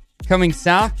 coming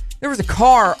south, there was a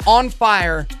car on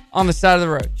fire on the side of the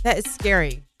road. That is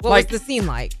scary. What was the scene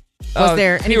like? Was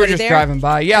there anybody you were just there? driving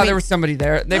by. Yeah, there was somebody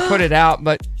there. They put it out,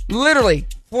 but literally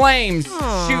flames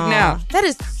shooting out. That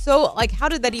is so, like, how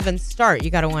did that even start?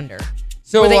 You got to wonder.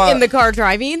 So, were they in the car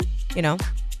driving? You know?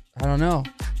 I don't know.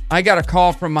 I got a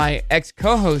call from my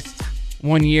ex-co-host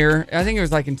one year. I think it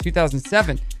was like in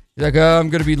 2007. He's like, I'm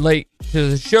going to be late to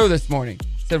the show this morning. I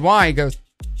said, why? He goes,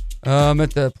 I'm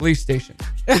at the police station.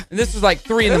 And this was like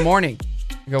 3 in the morning.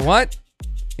 I go, what?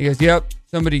 He goes, yep.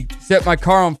 Somebody set my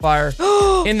car on fire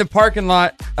in the parking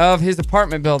lot of his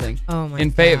apartment building in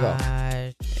Fayetteville.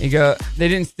 He go, they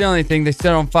didn't steal anything. They set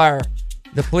it on fire.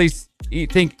 The police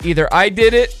think either I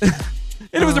did it.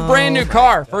 And it was a brand new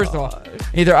car, first of all.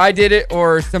 Either I did it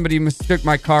or somebody mistook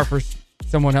my car for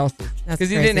someone else's. Because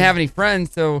he didn't have any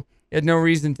friends, so he had no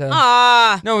reason to.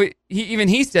 No,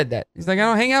 he said that. He's like, I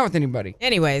don't hang out with anybody.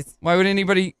 Anyways. Why would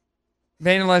anybody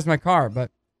vandalize my car?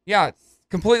 But yeah, it's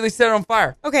completely set on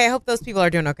fire. Okay, I hope those people are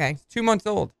doing okay. It's 2 months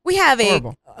old. We have a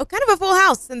kind of a full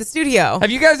house in the studio.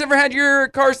 Have you guys ever had your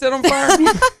car set on fire?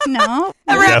 No.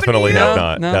 Definitely have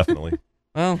not. No? Definitely.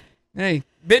 Well, hey,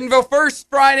 Bentonville First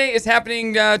Friday is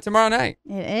happening tomorrow night.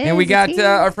 It is. And we got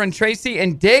our friend Tracy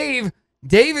and Dave.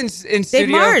 Dave in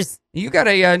studio. Mars. You got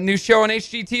a new show on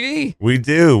HGTV. We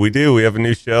do. We have a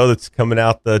new show that's coming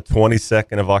out the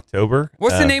 22nd of October.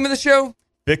 What's the name of the show?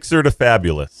 Fixer to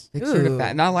Fabulous. Fixer to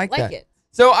Fabulous. And I like that. It.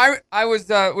 So I was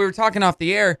we were talking off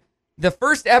the air. The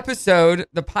first episode,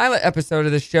 the pilot episode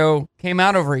of the show, came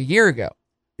out over a year ago.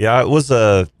 Yeah, it was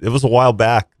a while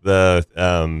back. They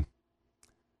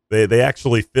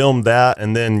actually filmed that,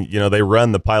 and then they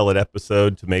run the pilot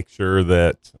episode to make sure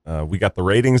that we got the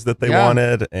ratings that they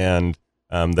wanted, and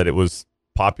that it was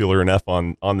popular enough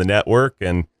on the network.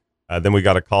 And then we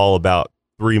got a call about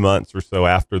 3 months or so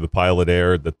after the pilot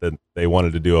aired that they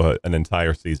wanted to do an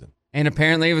entire season. And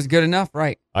apparently it was good enough,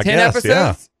 right? I 10 guess,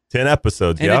 episodes? Yeah. 10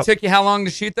 episodes, And it took you how long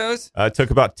to shoot those? It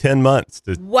took about 10 months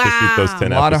to shoot those 10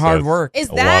 episodes. A lot of hard work. Is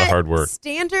a lot of hard work.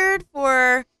 Standard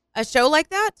for a show like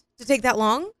that to take that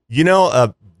long?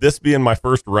 This being my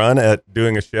first run at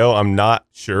doing a show, I'm not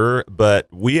sure, but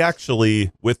we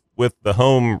actually, with the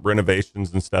home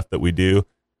renovations and stuff that we do,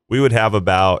 we would have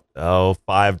about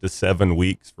 5 to 7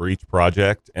 weeks for each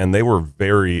project, and they were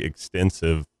very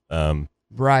extensive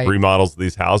remodels of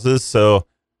these houses. So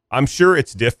I'm sure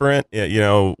it's different,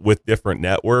 with different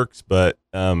networks, but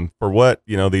for what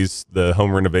the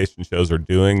home renovation shows are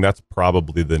doing, that's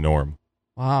probably the norm.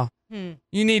 Wow.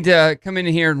 You need to come in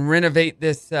here and renovate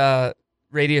this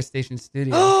radio station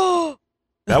studio.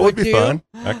 That would be fun.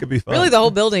 That could be fun. Really, the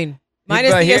whole building.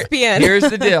 Minus the ESPN. Here's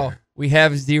the deal. We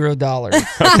have $0.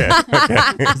 Okay.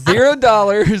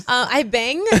 $0. I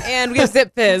bang and we have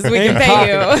Zip Fizz. We can pay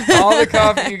Coffee. you. All the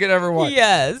coffee you could ever want.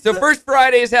 Yes. So First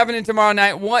Friday is happening tomorrow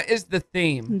night. What is the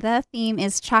theme? The theme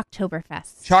is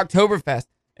Chalktoberfest. Chalktoberfest.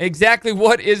 Exactly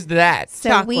what is that? So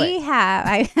Chocolate. we have.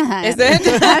 Is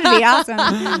it? That'd be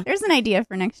awesome. There's an idea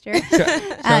for next year.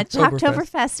 Chalktoberfest.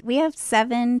 Chalktoberfest. We have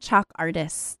 7 chalk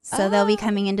artists. So they'll be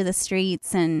coming into the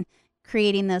streets and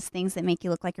creating those things that make you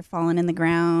look like you're falling in the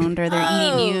ground or they're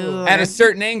eating you. At a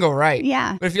certain angle, right?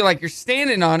 Yeah. But if you're you're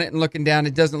standing on it and looking down,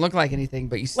 it doesn't look like anything,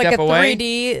 but you step Like a away.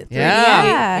 3D.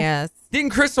 Yeah. Yes. Didn't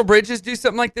Crystal Bridges do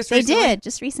something like this They recently? did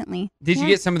just recently. Did you Yeah.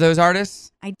 get some of those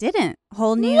artists? I didn't.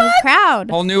 Whole new crowd.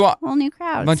 Whole new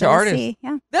crowd. bunch So of we'll artists. see.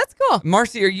 Yeah. That's cool.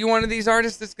 Marci, are you one of these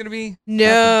artists that's going to be?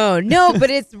 No, but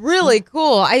it's really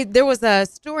cool. There was a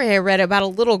story I read about a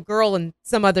little girl in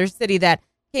some other city that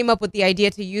came up with the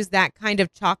idea to use that kind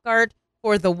of chalk art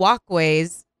for the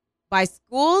walkways by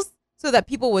schools so that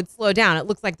people would slow down. It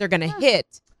looks like they're going to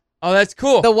hit. Oh, that's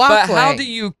cool. The walkway. But how do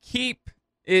you keep?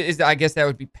 I guess that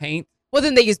would be paint. Well,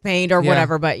 then they use paint or Yeah.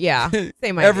 whatever. But yeah,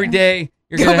 same idea. Every day.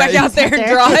 You're Go gonna back out there and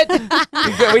draw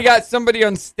it. We got somebody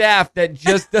on staff that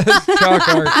just does chalk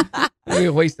art. That'd be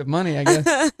a waste of money, I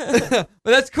guess. But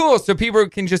that's cool. So people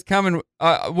can just come and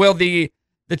will the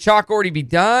chalk already be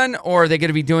done, or are they going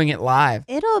to be doing it live?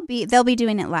 They'll be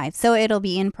doing it live. So it'll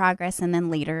be in progress, and then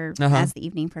later as the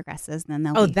evening progresses, then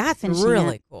they'll be that's finishing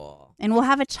really it. cool. And we'll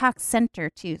have a chalk center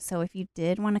too. So if you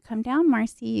did want to come down,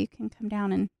 Marci, you can come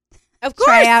down and Of course.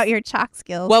 try out your chalk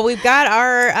skills. Well, we've got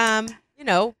our,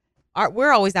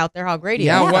 we're always out there, Hog Radio.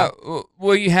 Yeah. Well,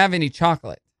 will you have any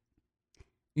chocolate?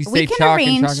 You say we can chalk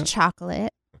and arrange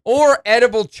chocolate. or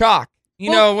edible chalk.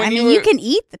 You you can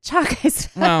eat the chalk. I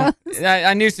suppose. Well,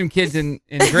 I knew some kids in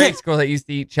grade school that used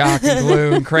to eat chalk and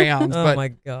glue and crayons. Oh but my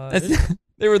god,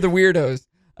 they were the weirdos.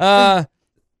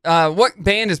 What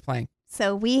band is playing?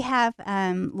 So we have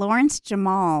Lawrence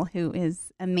Jamal, who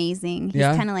is amazing. He's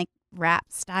Yeah. kind of like rap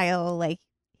style. Like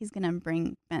he's gonna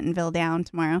bring Bentonville down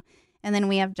tomorrow. And then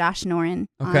we have Josh Noren.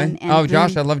 Okay. And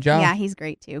Josh, I love Josh. Yeah, he's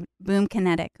great too. Boom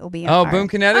Kinetic will be. Boom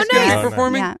Kinetic's going to be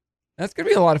performing. Yeah, that's going to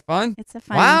be a lot of fun. it's a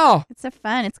fun. Wow. It's a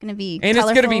fun. It's gonna be. And it's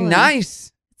going to be colorful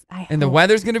nice. I And the hope.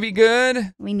 weather's going to be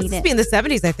good. We need It's it. be in the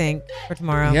 70s, I think, for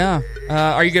tomorrow. Yeah.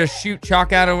 Are you going to shoot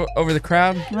chalk out over the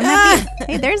crowd? Wouldn't that be-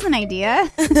 hey, there's an idea.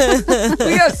 We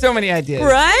got so many ideas.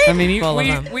 Right? I mean, Full of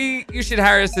them. you should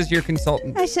hire us as your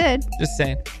consultant. I should. Just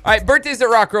saying. All right, birthdays that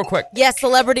rock real quick. Yes,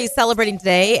 celebrities celebrating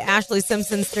today. Ashley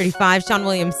Simpson's 35, Sean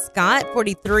William Scott,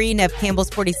 43, Nev Campbell's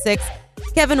 46,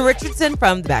 Kevin Richardson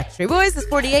from the Backstreet Boys is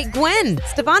 48, Gwen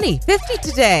Stefani, 50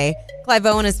 today. Clive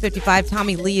Owen is 55,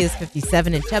 Tommy Lee is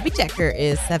 57, and Chubby Checker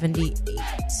is 78.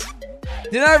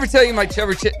 Did I ever tell you my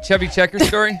chubby checker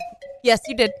story? Yes,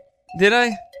 you did. Did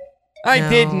I? I No.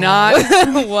 did not.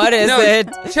 What is No, it?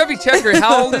 Chubby Checker,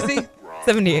 how old is he?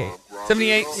 78.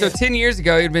 78. So 10 years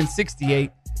ago, he'd been 68.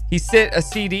 He sent a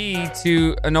CD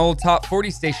to an old top 40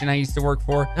 station I used to work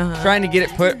for, trying to get it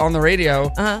put on the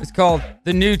radio. It's called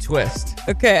The New Twist.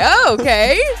 Okay. Oh,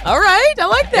 okay. All right. I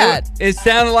like that. It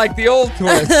sounded like the old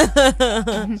Twist.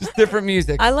 Just different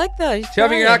music. I like that.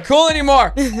 Chubby, you're not cool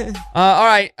anymore. All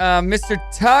right. Mr.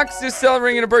 Tux is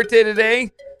celebrating a birthday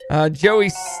today.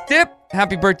 Joey Stipp,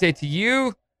 happy birthday to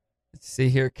you. Let's see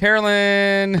here.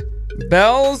 Carolyn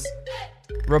Bells.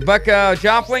 Rebecca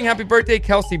Joplin, happy birthday.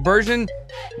 Kelsey Bergen.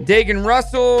 Dagan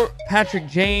Russell. Patrick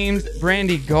James.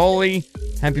 Brandy Goley,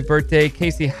 happy birthday.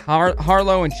 Casey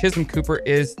Harlow and Chisholm Cooper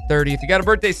is 30. If you got a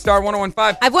birthday, star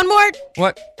 1015. I have one more.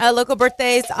 What? Local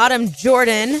birthdays. Autumn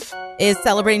Jordan is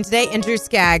celebrating today. And Drew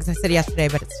Skaggs. I said yesterday,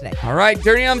 but it's today. All right.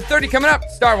 Dirty on 30 coming up.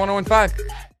 Star 1015.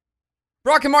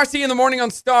 Brock and Marci in the morning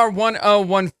on Star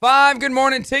 1015. Good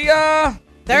morning to ya.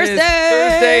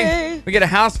 Thursday. We got a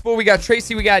house full. We got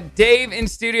Tracy. We got Dave in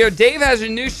studio. Dave has a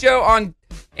new show on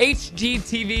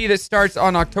HGTV that starts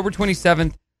on October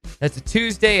 27th. That's a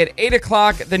Tuesday at 8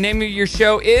 o'clock. The name of your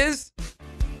show is?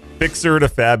 Fixer to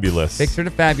Fabulous. Fixer to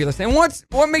Fabulous. And what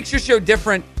makes your show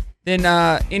different than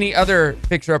any other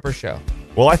fixer-upper show?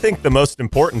 Well, I think the most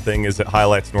important thing is it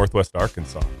highlights Northwest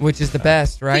Arkansas. Which is the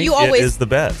best, right? So you always it is the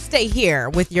best. stay here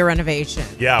with your renovation.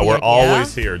 Yeah, we're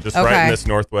always here, just right Okay. in this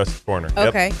northwest corner.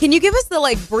 Okay. Yep. Can you give us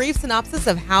the brief synopsis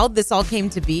of how this all came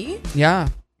to be? Yeah.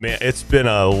 Man, it's been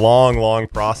a long, long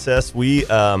process. We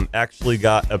actually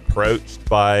got approached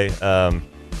by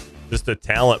just a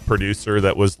talent producer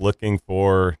that was looking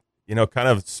for, kind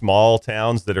of small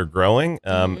towns that are growing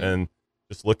and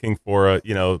just looking for,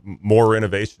 more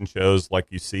renovation shows like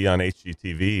you see on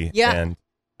HGTV. Yeah.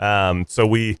 And so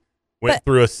we went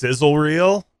through a sizzle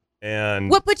reel And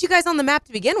what put you guys on the map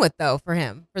to begin with, though, for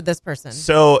this person?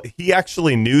 So he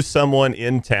actually knew someone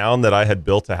in town that I had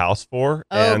built a house for.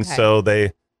 Oh, and okay. so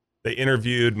they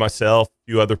interviewed myself,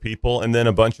 a few other people, and then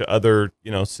a bunch of other,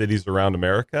 cities around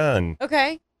America. And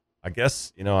Okay. I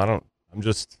guess,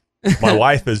 my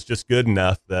wife is just good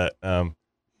enough that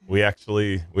we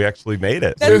actually made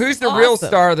it. So who's the real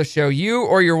star of the show, you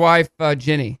or your wife,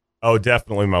 Jenny? Oh,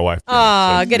 definitely my wife.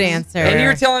 Oh, good answer. And you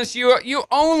were telling us you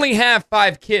only have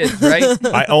 5 kids, right?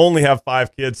 I only have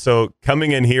 5 kids. So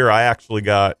coming in here, I actually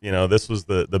got, this was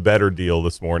the better deal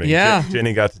this morning. Yeah.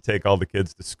 Jenny got to take all the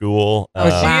kids to school. She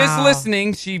is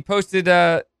listening. She posted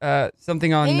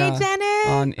something on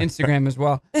Instagram as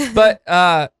well. But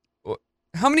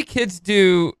how many kids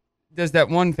does that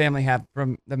one family have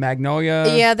from the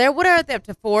Magnolia? Yeah, what are they up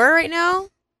to 4 right now?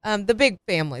 The big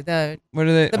family, what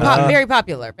are they? Very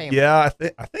popular family. Yeah,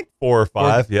 I think 4 or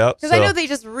 5. Yep. Because I know they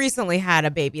just recently had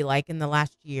a baby, like in the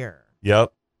last year.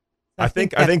 Yep. So I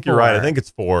think you're right. I think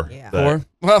it's 4. Yeah. 4.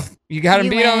 Well, you got them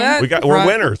beat on that. We're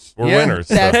winners. We're winners.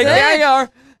 So. Yeah, you are.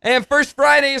 And First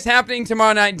Friday is happening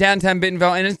tomorrow night downtown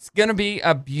Bentonville, and it's gonna be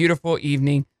a beautiful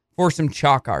evening for some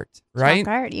chalk art, right?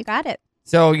 Chalk art, you got it.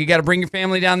 So you got to bring your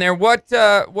family down there. What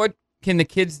can the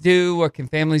kids do? What can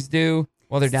families do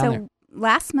while they're down there?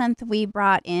 Last month, we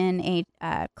brought in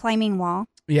a climbing wall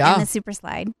and the super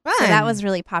slide. Fun. So that was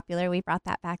really popular. We brought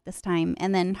that back this time.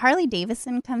 And then Harley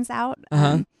Davidson comes out,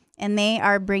 and they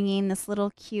are bringing this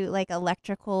little cute, like,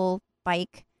 electrical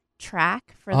bike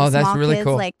track for the small really kids,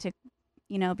 cool. like, to,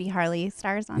 be Harley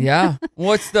stars on. Yeah.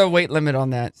 What's the weight limit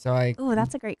on that? So Oh,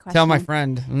 that's a great question. tell my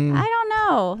friend. I don't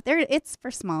know. It's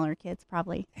for smaller kids,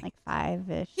 probably like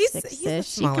 5-ish, He's a 6-ish.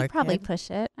 She smaller could probably kid. push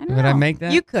it. I don't Would know. I make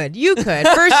that? You could,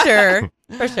 for sure.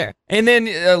 For sure. And then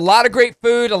a lot of great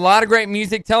food, a lot of great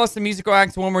music. Tell us the musical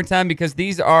acts one more time because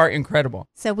these are incredible.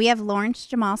 So we have Lawrence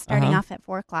Jamal starting off at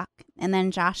 4 o'clock, and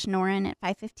then Josh Noren at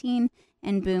 5:15,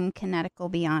 and Boom Kinetic will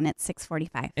be on at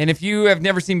 6:45. And if you have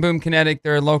never seen Boom Kinetic,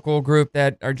 they're a local group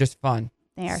that are just fun.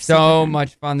 They are so super fun.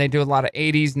 much fun. They do a lot of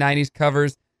 80s, 90s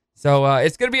covers. So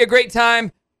it's going to be a great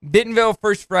time. Bentonville,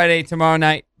 First Friday, tomorrow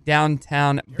night,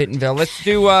 downtown Bentonville. Let's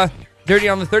do Dirty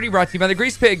on the 30, brought to you by the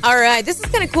Grease Pig. All right, this is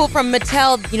kind of cool from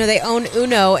Mattel. They own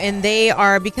Uno, and they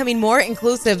are becoming more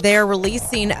inclusive. They are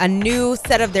releasing a new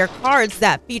set of their cards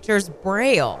that features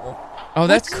Braille. Oh,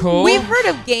 that's cool. We've heard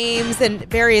of games and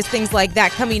various things like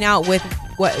that coming out with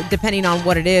depending on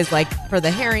what it is, like for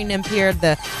the hearing impaired,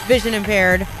 the vision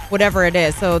impaired, whatever it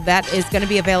is. So that is going to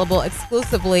be available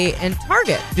exclusively in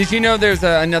Target. Did you know there's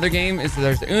another game?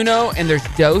 There's Uno and there's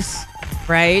Dose.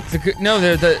 Right?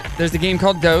 There's a game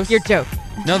called Dose. You're joking.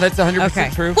 No, that's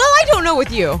 100% true. Well, I don't know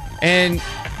with you. And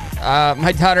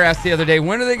my daughter asked the other day,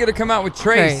 when are they going to come out with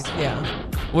Trace? Yeah.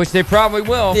 Which they probably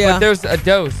will, Yeah. but there's a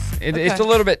Dose. Okay. It's a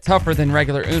little bit tougher than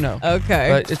regular Uno. Okay.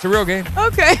 But it's a real game.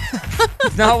 Okay.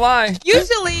 It's not a lie.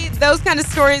 Usually those kind of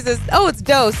stories is, it's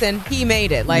Dose and he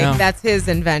made it. Like, No. that's his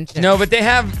invention. No, but they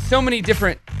have so many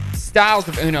different styles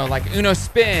of Uno, like Uno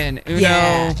Spin, Uno.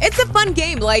 Yeah. It's a fun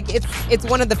game. Like, it's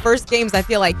one of the first games I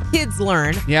feel like kids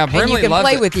learn. Yeah, and you Brimley can loves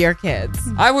play it. with your kids.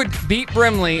 I would beat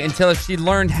Brimley until she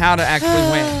learned how to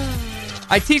actually win.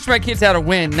 I teach my kids how to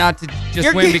win, not to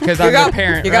just win because I'm their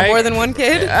parent. You got right? more than one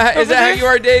kid? Is that how you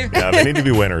are, Dave? Yeah, they need to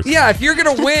be winners. Yeah, if you're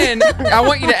going to win, I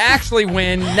want you to actually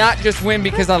win, not just win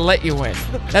because I let you win.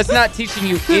 That's not teaching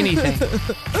you anything.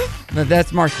 But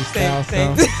that's Marci's style.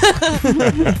 So.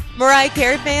 Mariah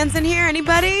Carey fans in here?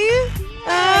 Anybody?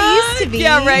 Used to be.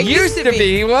 Yeah, right. Used to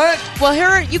be. What?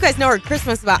 Well, you guys know her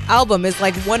Christmas album is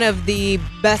like one of the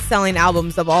best-selling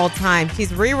albums of all time.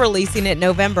 She's re-releasing it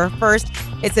November 1st.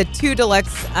 It's a 2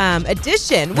 deluxe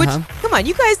edition, which, come on,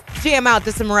 you guys jam out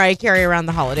to some Mariah Carey around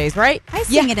the holidays, right? I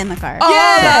sing it in the car. All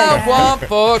I want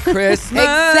for Christmas.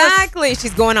 Exactly.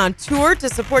 She's going on tour to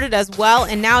support it as well,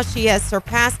 and now she has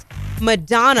surpassed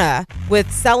Madonna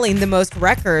with selling the most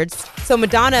records. So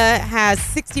Madonna has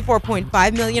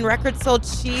 64.5 million records sold.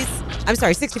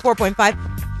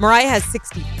 64.5. Mariah has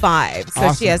 65. So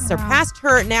Awesome. she has surpassed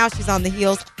her. Now she's on the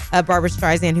heels of Barbra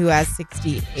Streisand, who has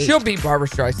 68. She'll beat Barbra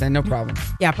Streisand, no problem.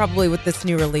 Yeah, probably with this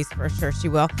new release for sure she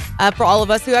will. For all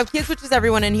of us who have kids, which is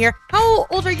everyone in here, how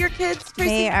old are your kids, Tracy?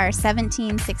 They are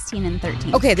 17, 16, and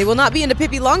 13. Okay, they will not be into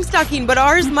Pippi Longstocking, but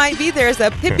ours might be. There's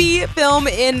a Pippi film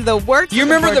in the works. You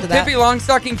remember the Pippi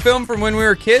Longstocking film from when we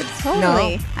were kids?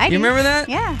 Totally. No. I do. You remember that?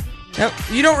 Yeah. No,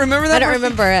 you don't remember that? I don't Marci?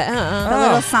 remember it. The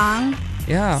little song.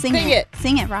 Yeah. Sing it.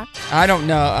 Sing it, Rock. I don't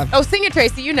know. Oh, sing it,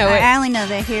 Tracy. You know it. I only know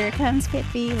that Here Comes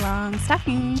Pippi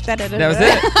Longstocking. That was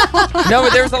it. No,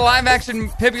 but there was a live action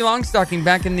Pippi Longstocking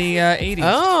back in the 80s.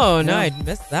 Oh, no, Yeah. I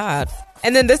missed that.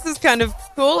 And then this is kind of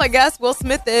cool, I guess. Will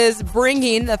Smith is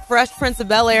bringing the Fresh Prince of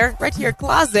Bel-Air right to your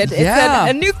closet. It's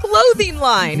a new clothing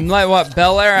line. Like what,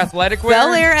 Bel Air athletic wear?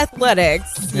 Bel Air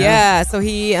Athletics. Yeah. So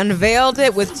he unveiled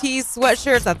it with tees,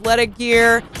 sweatshirts, athletic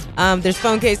gear. There's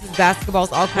phone cases,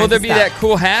 basketballs, all kinds of stuff. Will there be that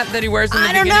cool hat that he wears in the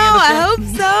beginning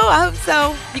of the show? I hope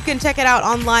so. You can check it out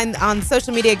online on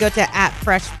social media. Go to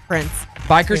 @FreshPrince.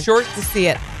 Biker shorts? To see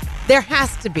it. There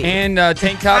has to be. And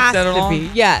tank tops that are long?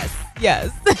 Yes.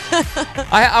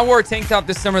 I wore a tank top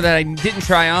this summer that I didn't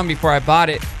try on before I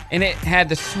bought it, and it had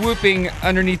the swooping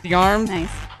underneath the arms. Nice.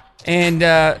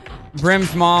 And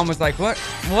Brim's mom was like,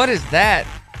 "What is that?"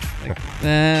 Like,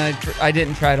 I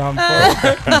didn't try it on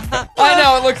before. I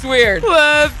know, it looks weird.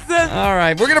 Whoops. All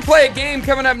right, we're going to play a game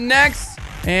coming up next.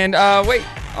 And wait,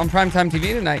 on Primetime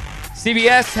TV tonight,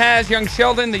 CBS has Young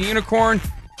Sheldon, the Unicorn.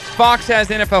 Fox has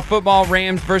NFL football,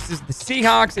 Rams versus the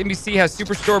Seahawks. NBC has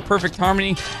Superstore, Perfect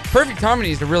Harmony. Perfect Harmony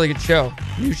is a really good show.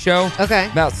 New show. Okay.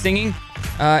 About singing.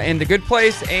 And The Good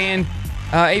Place. And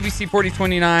ABC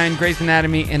 4029, Grey's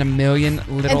Anatomy, and A Million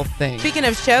Little Things. Speaking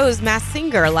of shows, Masked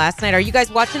Singer last night. Are you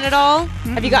guys watching it all?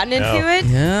 Have you gotten into it?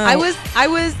 Yeah. I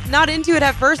was not into it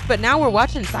at first, but now we're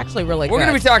watching. It's actually really good. We're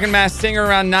going to be talking Masked Singer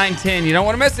around 9:10. You don't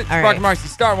want to miss it. It's Brock and Marci,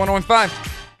 Star 101.5.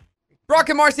 Brock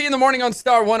and Marci in the morning on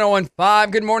Star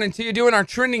 101.5. Good morning to you. Doing our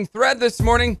trending thread this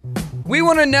morning. We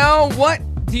want to know, what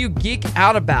do you geek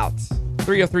out about?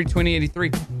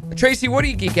 303-2083. Tracy, what do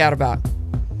you geek out about?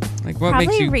 Like, what Probably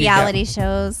makes you reality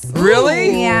shows.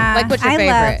 Really? Ooh, yeah. Like, what's your favorite?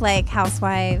 I love, like,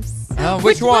 Housewives. Oh,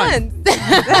 which one?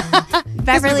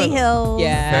 Beverly Hills.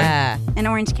 Yeah. And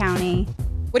Orange County.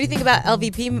 What do you think about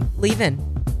LVP leaving?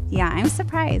 Yeah, I'm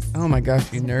surprised. Oh, my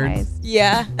gosh, you nerds.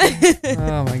 Yeah.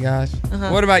 Oh, my gosh.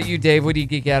 What about you, Dave? What do you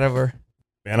geek out over?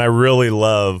 Man, I really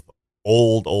love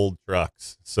old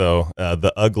trucks. So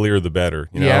the uglier, the better.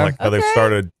 You know, Yeah. like how they've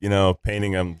started,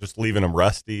 painting them, just leaving them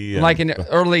rusty. And Like in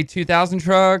early 2000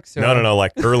 trucks? Or? No,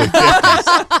 like early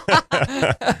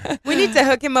 50s. We need to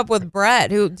hook him up with Brett.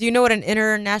 Do you know what an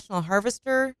International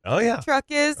Harvester truck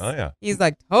is? Oh, yeah. He's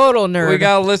like total nerd. We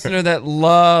got a listener that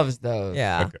loves those.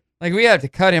 Yeah. Okay. Like, we have to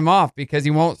cut him off because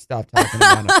he won't stop talking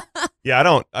about them. Yeah, I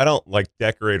don't like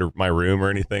decorate my room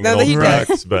or anything No, with he old does.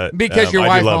 trucks, but Because your I do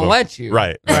wife love won't them. let you.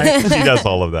 Right. She does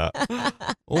all of that.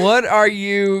 What are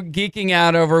you geeking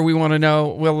out over? We want to know.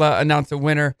 We'll announce a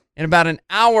winner in about an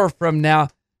hour from now.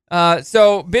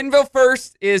 So Bentonville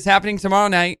First is happening tomorrow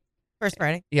night. First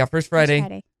Friday. Yeah, First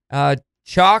Friday.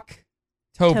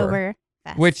 Chalktober,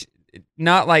 Fest. which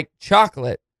not like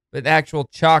chocolate, but actual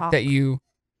chalk that you.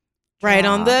 Right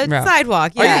on the Yeah.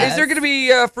 sidewalk. Are you- Yeah. is there going to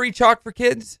be free chalk for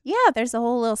kids? Yeah, there's a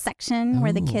whole little section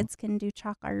where the Oh. kids can do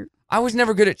chalk art. I was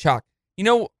never good at chalk. You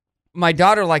know, my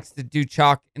daughter likes to do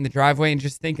chalk in the driveway, and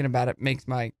just thinking about it makes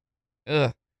my,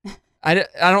 ugh. I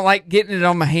don't like getting it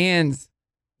on my hands.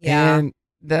 Yeah. And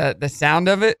the sound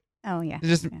of it Oh, yeah.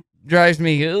 just drives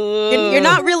me. You're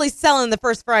not really selling the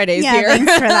First Fridays Yeah, here.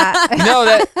 thanks for that. No,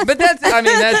 that's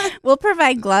We'll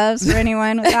provide gloves for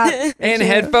anyone without and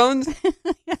headphones,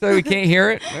 so we can't hear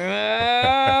it.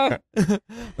 But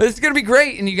it's gonna be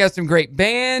great, and you got some great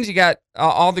bands. You got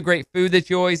all the great food that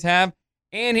you always have,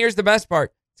 and here's the best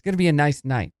part: it's gonna be a nice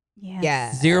night.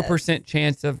 Yeah. 0%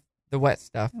 chance of the wet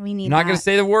stuff. We need I'm not gonna that.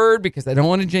 say the word because I don't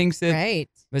want to jinx it. Right.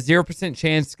 But 0%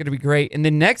 chance it's gonna be great. And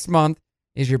then next month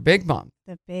is your big month.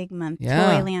 The big month.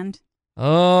 Yeah. Toyland.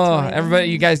 Oh, everybody,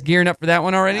 you guys gearing up for that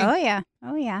one already? Oh, yeah.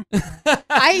 Oh, yeah.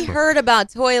 I heard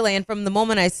about Toyland from the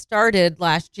moment I started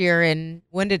last year, and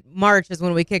March is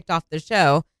when we kicked off the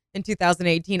show in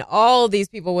 2018. All these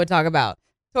people would talk about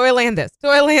Toyland this,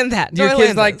 Toyland that. Do your Toyland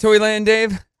kids like this. Toyland,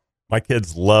 Dave? My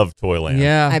kids love Toyland.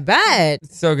 Yeah. I bet.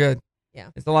 It's so good. Yeah.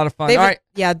 It's a lot of fun. They've- All right.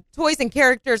 Yeah, toys and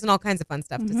characters and all kinds of fun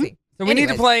stuff to see. So we need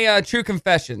to Anyways. play True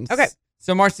Confessions. Okay.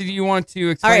 So, Marci, do you want to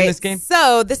All explain right, this game?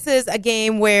 so this is a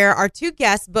game where our two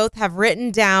guests both have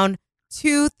written down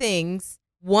two things.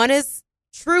 One is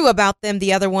true about them.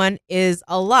 The other one is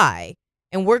a lie.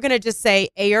 And we're going to just say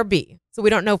A or B. So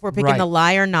we don't know if we're picking Right. the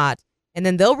lie or not. And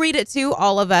then they'll read it to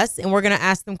all of us, and we're going to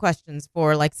ask them questions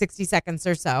for like 60 seconds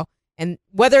or so. And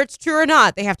whether it's true or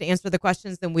not, they have to answer the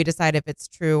questions. Then we decide if it's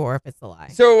true or if it's a lie.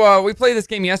 So we played this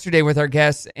game yesterday with our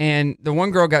guests, and the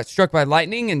one girl got struck by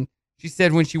lightning, and she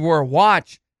said when she wore a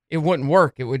watch, it wouldn't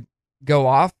work. It would go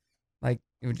off, like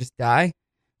it would just die.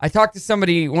 I talked to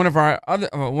somebody, one of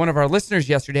our listeners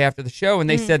yesterday after the show, and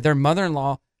they said their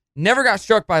mother-in-law never got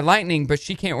struck by lightning, but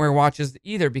she can't wear watches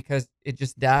either because it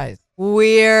just dies.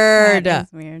 Weird. That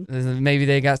is weird. Maybe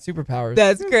they got superpowers.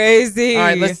 That's crazy. All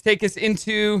right, let's take us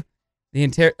into the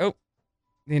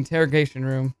interrogation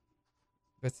room.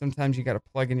 But sometimes you got to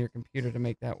plug in your computer to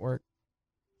make that work.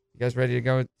 You guys ready to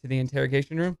go to the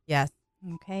interrogation room? Yes.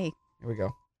 Okay. Here we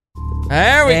go.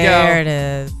 There we go. There it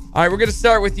is. All right, we're going to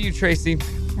start with you, Tracy.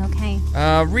 Okay.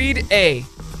 Read A.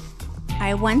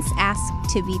 I once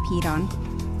asked to be peed on.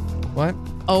 What?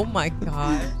 Oh, my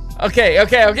God. Okay.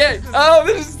 Oh,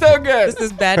 this is so good. This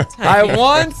is bad I timing.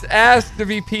 once asked to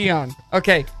be peed on.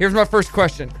 Okay, here's my first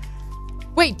question.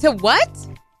 Wait, to what?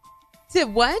 To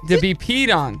what? To be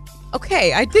peed on.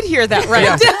 Okay, I did hear that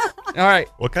right. All right.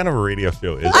 What kind of a radio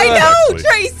show is I that, know, actually?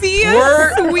 Tracy.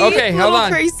 Sweet okay, hold little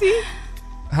on. Tracy.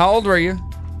 How old were you?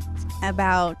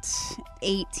 About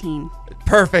 18.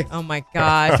 Perfect. Oh, my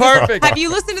gosh. Perfect. Have you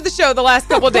listened to the show the last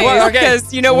couple of days? Well, okay.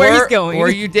 Because you know where he's going. Were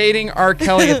you dating R.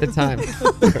 Kelly at the time?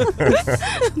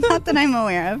 Not that I'm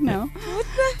aware of, no.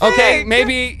 Okay,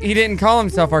 maybe he didn't call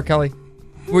himself R. Kelly.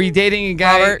 Were you dating a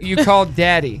guy Robert? you called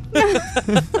Daddy?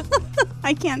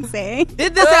 I can't say.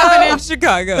 Did this happen in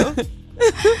Chicago?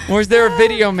 Was there a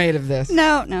video made of this?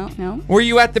 No. Were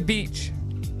you at the beach?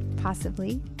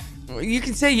 Possibly. You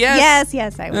can say yes.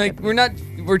 Yes, I was. Like we're trying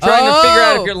to figure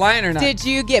out if you're lying or not. Did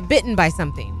you get bitten by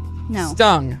something? No.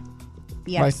 Stung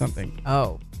Yes. by something.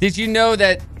 Oh. Did you know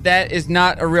that is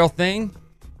not a real thing?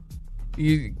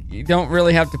 You don't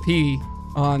really have to pee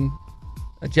on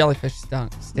a jellyfish sting.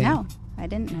 No, I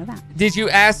didn't know that. Did you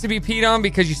ask to be peed on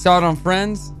because you saw it on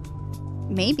Friends?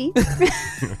 Maybe.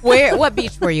 What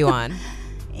beach were you on?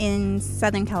 In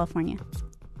Southern California.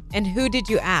 And who did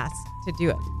you ask to do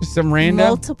it? Just some random?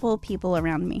 Multiple people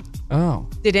around me. Oh.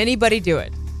 Did anybody do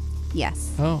it?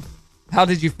 Yes. Oh. How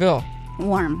did you feel?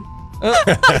 Warm. All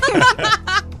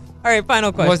right,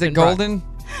 final question. Was it golden?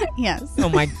 Yes. Oh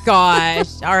my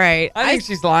gosh. All right. I think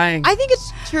she's lying. I think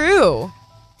it's true.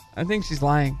 I think she's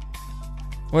lying.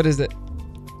 What is it?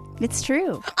 It's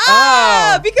true.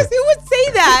 Because who would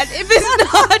say that if it's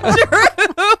not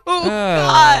true?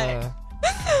 God.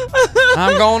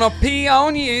 I'm gonna pee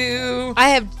on you.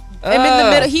 I'm in the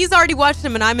middle. He's already watched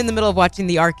him, and I'm in the middle of watching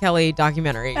the R. Kelly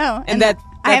documentary. Oh, and that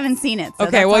I haven't seen it. So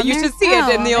okay, that's well, on you there? should see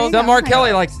it in the old. Something R.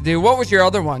 Kelly likes to do. What was your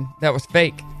other one that was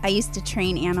fake? I used to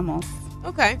train animals.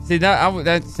 Okay. See,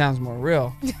 that sounds more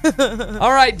real.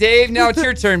 All right, Dave, now it's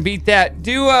your turn. Beat that.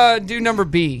 Do number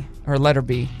B, or letter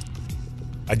B.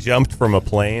 I jumped from a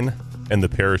plane and the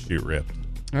parachute ripped.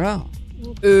 Oh.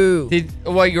 Ooh.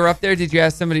 While you were up there, did you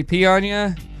ask somebody to pee on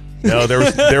you? No, there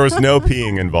was no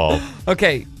peeing involved.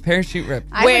 Okay, parachute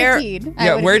ripped. Where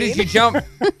did you jump?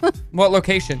 What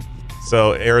location?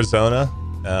 So Arizona,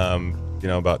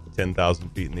 about 10,000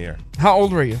 feet in the air. How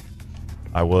old were you?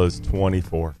 I was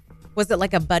 24. Was it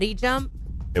like a buddy jump?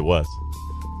 It was.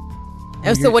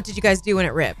 Oh, so what did you guys do when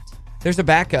it ripped? There's a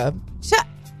backup.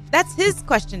 That's his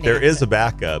question. There is a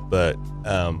backup, but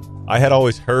I had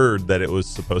always heard that it was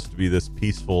supposed to be this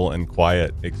peaceful and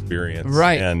quiet experience.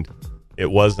 Right. And it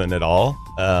wasn't at all.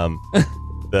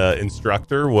 The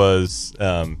instructor was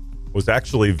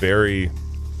actually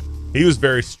he was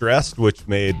very stressed, which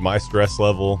made my stress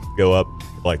level go up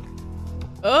like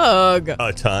Ugh.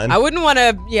 a ton. I wouldn't want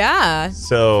to, yeah.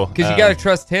 So because you got to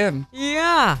trust him.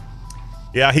 Yeah.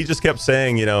 Yeah, he just kept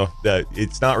saying, that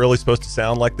it's not really supposed to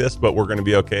sound like this, but we're going to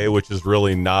be okay, which is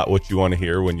really not what you want to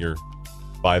hear when you're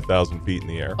 5,000 feet in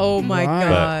the air. Oh my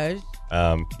gosh.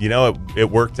 But, it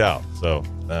worked out. So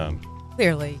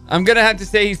clearly, I'm gonna have to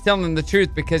say he's telling the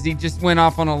truth because he just went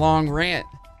off on a long rant.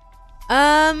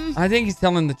 I think he's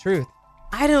telling the truth.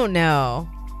 I don't know.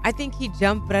 I think he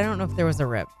jumped, but I don't know if there was a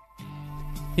rip.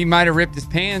 He might have ripped his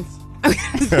pants. I'm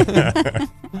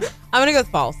gonna go with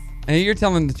false. And you're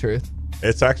telling the truth.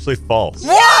 It's actually false.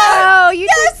 Whoa, you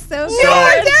did so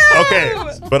good. Okay,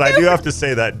 but I do have to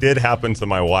say that did happen to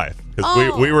my wife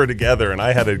because we were together and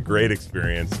I had a great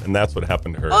experience and that's what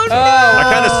happened to her. Oh, So no. I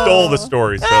kind of stole the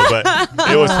story, but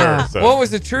it was her. So. What was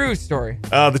the true story?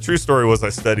 The true story was I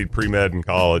studied pre-med in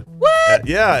college. What?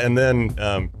 Yeah, and then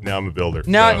now I'm a builder.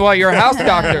 Now, so. well, you're a house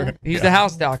doctor. He's a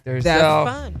house doctor. That's so.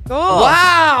 fun. Cool.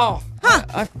 Wow. Huh.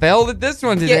 I failed at this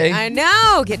one today. I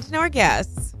know. Get to know our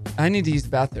guests. I need to use the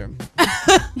bathroom.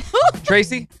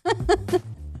 Tracy?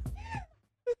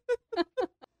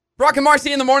 Brock and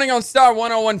Marci in the morning on Star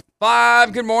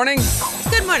 101.5. Good morning.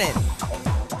 Good morning.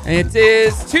 It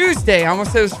is Tuesday. I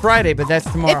almost said it was Friday, but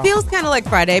that's tomorrow. It feels kind of like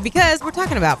Friday because we're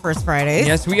talking about First Fridays.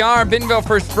 Yes, we are. Bentonville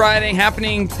First Friday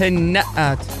happening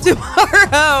tomorrow.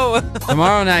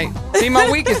 Tomorrow night. See, my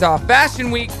week is off.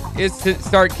 Fashion Week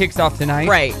kicks off tonight.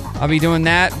 Right. I'll be doing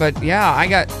that. But yeah, I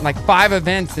got like 5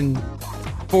 events in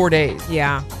 4 days.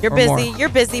 Yeah. You're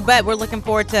busy, but we're looking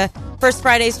forward to First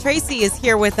Fridays. Tracy is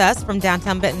here with us from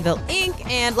Downtown Bentonville, Inc.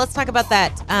 And let's talk about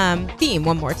that theme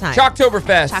one more time.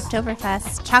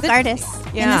 Chalktoberfest. Chalk artists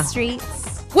in the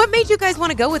streets. What made you guys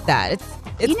want to go with that?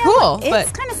 it's cool. It's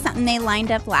but kind of something they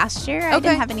lined up last year. I Okay.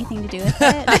 didn't have anything to do with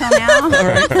it until now.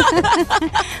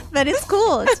 But it's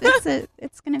cool.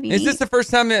 It's going to be Is neat. this the first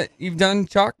time that you've done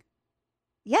chalk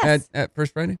Yes. at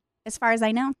First Friday? As far as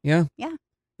I know. Yeah. Yeah.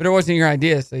 But it wasn't your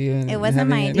idea, so you. It wasn't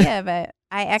my idea, but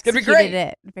I gonna be great. executed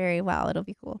it very well. It'll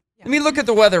be cool. Let me look at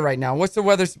the weather right now. What's the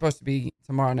weather supposed to be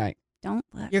tomorrow night? Don't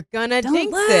look. you're gonna Don't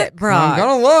jinx look. it, bro. I'm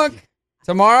gonna look.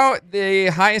 Tomorrow, the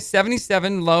high is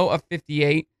 77, low of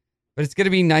 58, but it's gonna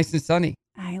be nice and sunny.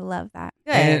 I love that.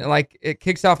 And it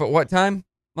kicks off at what time?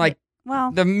 Like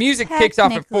Well, the music kicks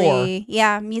off at 4. technically,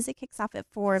 yeah, music kicks off at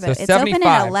 4, but So it's open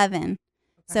 75. at 11.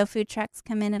 So food trucks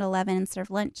come in at 11 and serve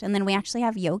lunch. And then we actually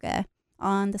have yoga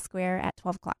on the square at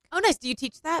 12 o'clock. Oh, nice. Do you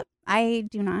teach that? I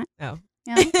do not. Oh.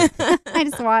 No. I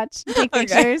just watch and take Okay.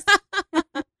 pictures.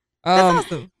 That's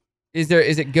awesome. Is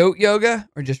it goat yoga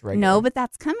or just regular? No, but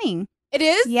that's coming. It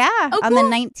is? Yeah. Oh, on the cool.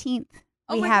 19th,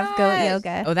 Oh we my have goat gosh.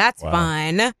 yoga. Oh, that's Wow.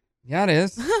 fun. Yeah, it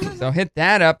is. So hit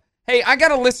that up. Hey, I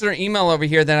got a listener email over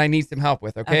here that I need some help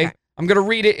with, okay? I'm going to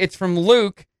read it. It's from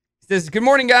Luke. He says, "Good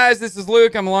morning, guys. This is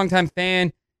Luke. I'm a longtime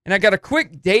fan, and I got a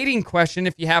quick dating question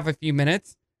if you have a few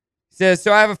minutes." He says,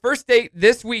 "So I have a first date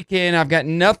this weekend. I've got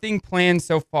nothing planned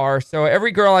so far. So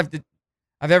every girl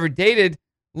I've ever dated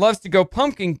loves to go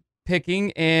pumpkin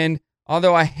picking, and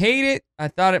although I hate it, I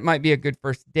thought it might be a good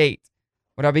first date.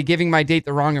 Would I be giving my date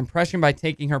the wrong impression by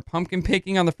taking her pumpkin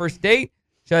picking on the first date?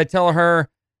 Should I tell her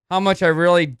how much I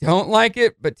really don't like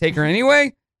it, but take her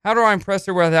anyway? How do I impress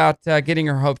her without getting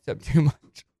her hopes up too much?"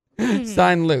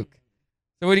 Signed, Luke.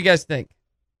 So what do you guys think?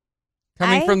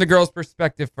 Coming from the girl's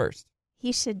perspective first.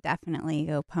 He should definitely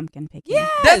go pumpkin picking. Yeah.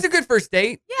 That's a good first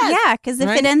date. Yeah, because if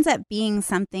Right? it ends up being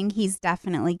something, he's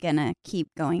definitely going to keep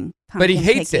going pumpkin But he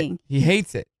hates picking. it. He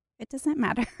hates it. It doesn't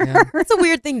matter. Yeah. It's a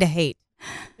weird thing to hate.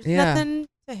 There's Yeah. nothing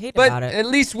to hate But about it. at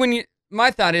least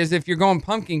my thought is if you're going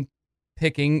pumpkin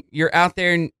picking, you're out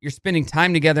there and you're spending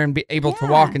time together and be able to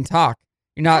walk and talk.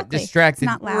 You're not Exactly. distracted.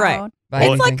 It's not loud. Right. by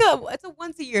It's anything. it's a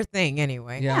once a year thing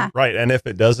anyway. Yeah. Right. And if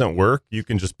it doesn't work, you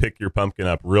can just pick your pumpkin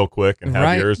up real quick and have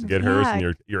Right. yours and get hers, Yeah.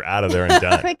 and you're out of there and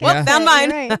done. Quick Yeah. and Found fit, mine.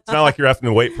 you're right. It's not like you're having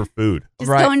to wait for food.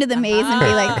 Just Right. go into the maze and be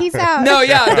like, peace out. No,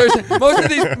 yeah. There's most of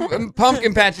these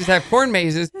pumpkin patches have corn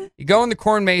mazes. You go in the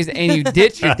corn maze and you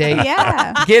ditch your date.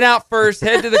 Yeah. Get out first,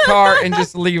 head to the car, and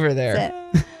just leave her there.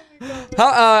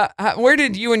 Where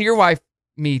did you and your wife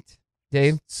meet,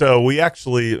 Dave? So we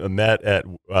actually met at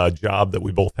a job that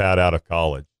we both had out of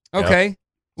college. Yep. Okay.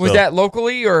 Was So- that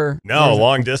locally or? No, was it-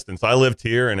 long distance. I lived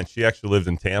here, and she actually lived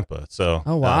in Tampa. So,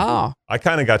 Oh, wow. I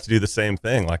kind of got to do the same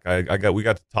thing. Like we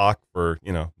got to talk for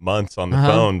months on the Uh-huh.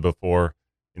 phone before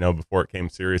it came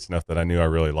serious enough that I knew I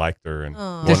really liked her. And Aw.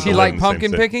 wanted Does to she live like in the same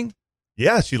pumpkin city. picking?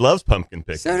 Yeah, she loves pumpkin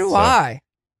picking. So do I.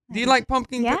 Do you like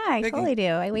pumpkin Yeah, picking? I totally do.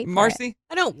 I wait for it. Marcy?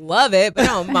 I don't love it, but I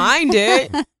don't mind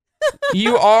it.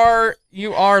 You are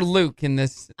Luke in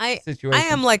this situation.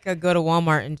 I am like a go to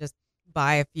Walmart and just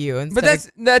buy a few. But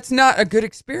that's not a good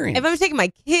experience. If I'm taking my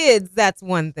kids, that's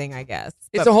one thing, I guess.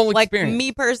 It's But a whole like experience.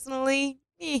 me personally,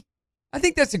 I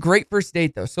think that's a great first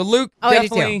date, though. So, Luke, Oh, I do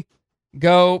definitely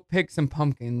go pick some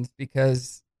pumpkins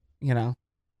because, yeah.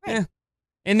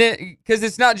 And then, because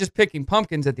it's not just picking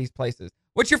pumpkins at these places.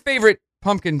 What's your favorite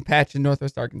pumpkin patch in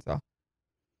Northwest Arkansas?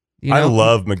 You I know?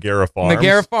 love Megara Farms.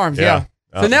 Megara Farms, yeah.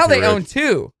 Out So in now they Pea own Ridge.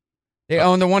 2. They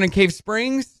own the one in Cave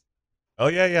Springs. Oh,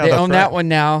 yeah. They that's own right. that one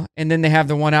now. And then they have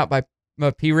the one out by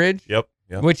Pea Ridge. Yep.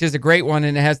 Which is a great one,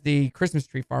 and it has the Christmas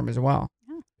tree farm as well.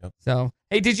 Yep. So,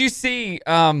 hey, did you see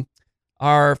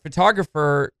our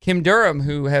photographer, Kim Durham,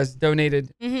 who has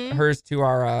donated Mhm. hers to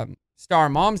our Star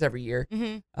Moms every year?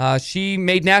 Mhm. She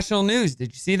made national news.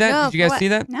 Did you see that? No, Did you guys what? see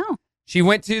that? No. She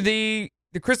went to the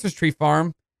Christmas tree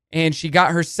farm, and she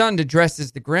got her son to dress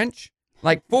as the Grinch,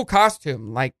 like full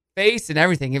costume, like face and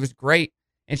everything. It was great.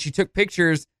 And she took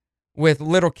pictures with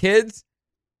little kids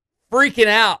freaking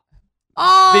out.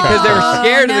 Because they were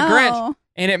scared of the Grinch,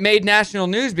 and it made national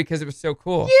news because it was so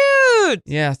cool. Cute.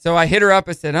 Yeah, so I hit her up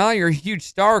and said, "Oh, you're a huge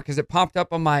star," because it popped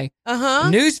up on my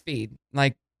news feed,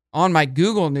 like on my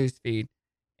Google news feed.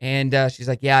 And she's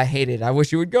like, "Yeah, I hate it. I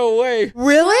wish it would go away."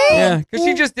 Really? Yeah, because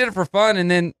she just did it for fun,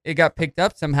 and then it got picked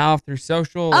up somehow through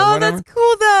social. Or Oh, whatever. that's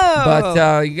cool though.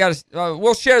 But you got to.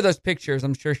 We'll share those pictures.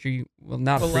 I'm sure she will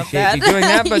not We'll love appreciate that. me doing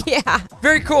that, but Yeah.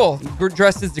 very cool. We're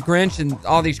dressed as the Grinch and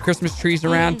all these Christmas trees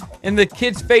around, and the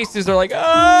kids' faces are like,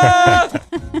 ah,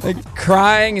 like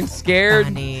crying and scared.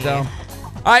 Funny. So,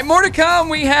 all right, more to come.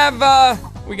 We have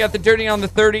we got the Dirty on the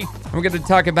 30, and we're going to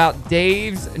talk about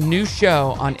Dave's new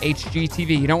show on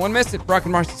HGTV. You don't want to miss it. Brock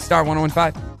and Marci, Star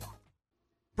 101.5.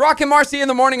 Brock and Marci in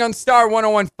the morning on Star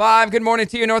 101.5. Good morning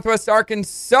to you, Northwest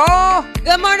Arkansas.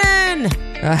 Good morning.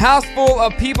 A house full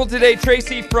of people today.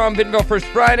 Tracy from Bentonville First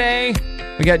Friday.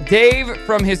 We got Dave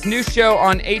from his new show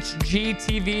on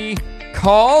HGTV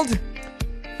called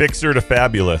Fixer to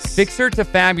Fabulous. Fixer to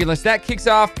Fabulous. That kicks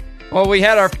off. Well, we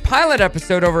had our pilot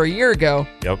episode over a year ago.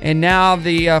 Yep. And now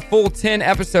the full 10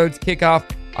 episodes kick off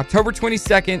October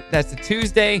 22nd. That's a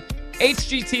Tuesday.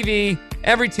 HGTV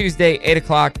every Tuesday, 8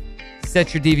 o'clock.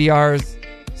 Set your DVRs.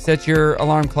 Set your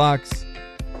alarm clocks.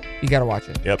 You got to watch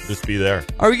it. Yep, just be there.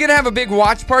 Are we going to have a big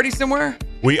watch party somewhere?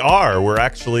 We are. We're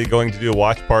actually going to do a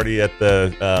watch party at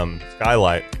the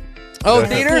Skylight. Oh,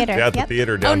 theater? Yeah, at the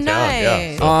theater downtown. Oh, nice.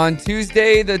 Yeah, so On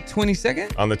Tuesday, the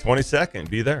 22nd? on the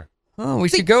 22nd, be there. Oh, we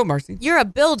should go, Marcy. You're a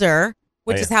builder,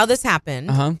 which I is am. how this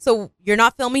happened. Uh-huh. So you're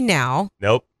not filming now.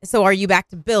 Nope. So are you back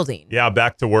to building? Yeah,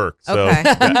 back to work. So Okay.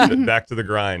 back to the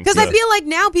grind. Because I feel like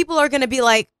now people are going to be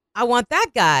like, I want that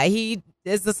guy. He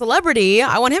is the celebrity.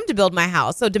 I want him to build my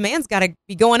house. So demand's got to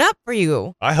be going up for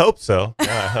you. I hope so. Yeah,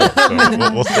 I hope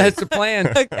so. We'll see. That's the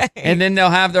plan. Okay. And then they'll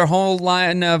have their whole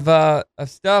line of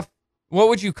stuff. What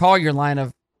would you call your line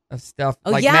of stuff?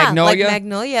 Oh, like yeah. Magnolia? Like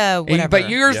Magnolia, And- whatever. But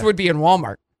yours Yeah. would be in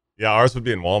Walmart. Yeah, ours would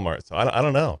be in Walmart. So I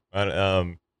don't know.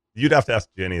 You'd have to ask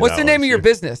Jenny. What's that the name one. of your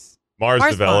business? Mars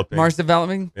Mars Developing. Mars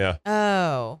Developing? Yeah.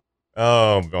 Oh.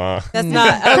 Oh, That's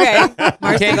not. Okay. You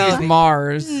Mars can't use Developing.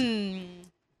 Mars.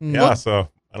 Yeah, so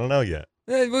I don't know yet.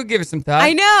 We'll give it some thought.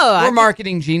 I know. We're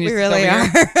marketing geniuses. We really over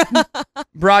here. are.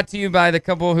 Brought to you by the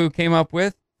couple who came up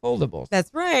with foldables.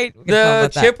 That's right. We can talk The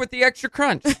about that. chip with the extra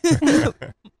crunch.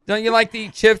 Don't you like to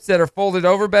eat chips that are folded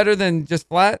over better than just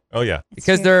flat? Oh, yeah.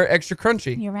 Because true. they're extra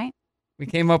crunchy. You're right. We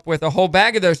came up with a whole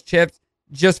bag of those chips,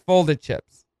 just folded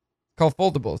chips, called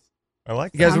foldables. I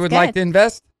like You guys Sounds would good. like to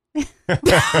invest?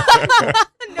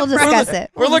 We'll discuss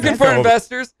it. We're looking for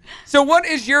investors. So, what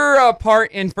is your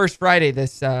part in First Friday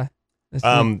this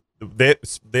week?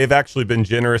 They've actually been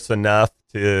generous enough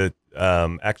to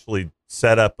actually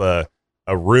set up a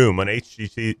room, an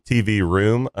HGTV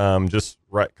room, just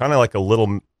right, kind of like a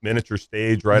little miniature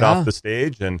stage right off the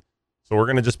stage, and so we're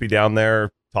gonna just be down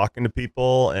there talking to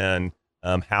people, and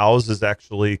House is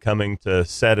actually coming to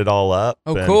set it all up.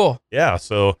 Oh, and, cool. Yeah,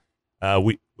 so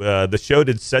the show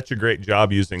did such a great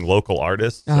job using local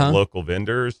artists and local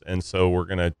vendors, and so we're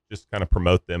gonna just kind of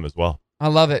promote them as well. I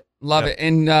love it. Love it.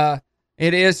 And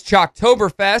it is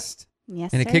Chalktoberfest.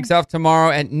 Yes, And it sir. kicks off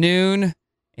tomorrow at noon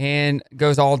and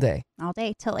goes all day. All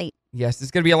day till 8. Yes,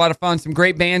 it's going to be a lot of fun. Some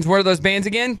great bands. What are those bands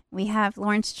again? We have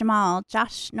Lawrence Jamal,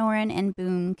 Josh Noren, and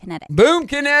Boom Kinetic. Boom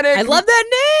Kinetic. I love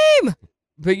that name.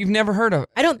 But you've never heard of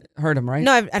I don't heard them, right?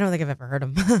 No, I don't think I've ever heard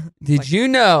them. Did you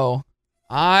know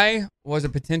I was a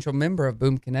potential member of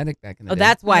Boom Kinetic back in the Oh, day?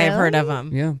 that's why I've heard of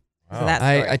them. Yeah. So that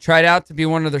story. I tried out to be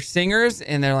one of their singers,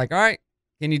 and they're like, all right,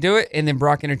 can you do it? And then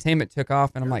Brock Entertainment took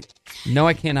off, and I'm like, no,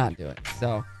 I cannot do it.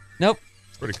 So, nope.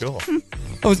 Pretty cool.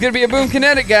 I was going to be a Boom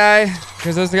Kinetic guy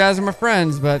because those guys are my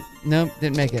friends, but nope,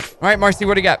 didn't make it. All right, Marcy,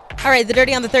 what do you got? All right, the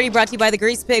Dirty on the 30 brought to you by the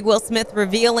Grease Pig. Will Smith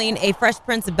revealing a Fresh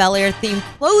Prince of Bel-Air themed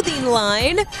clothing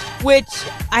line, which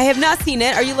I have not seen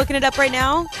it. Are you looking it up right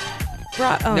now?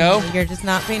 No. You're just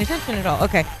not paying attention at all.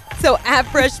 Okay. So at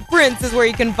Fresh Prince is where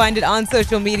you can find it on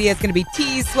social media. It's going to be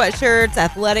tees, sweatshirts,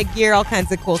 athletic gear, all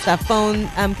kinds of cool stuff, phone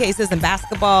cases and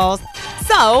basketballs.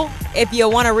 So if you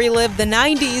want to relive the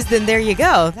 90s, then there you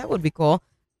go. That would be cool.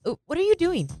 Ooh, what are you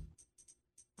doing?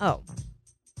 Oh.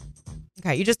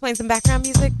 Okay, you just playing some background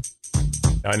music?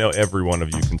 I know every one of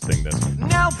you can sing this.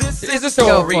 Now this Is a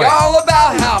story all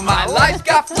about how my life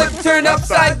got flipped, turned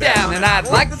upside down, and I'd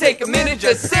like to take a minute,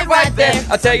 just sit right there.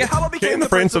 I'll tell you. Became the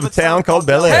prince of a town called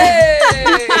Bel Air.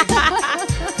 Hey!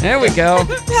 There we go.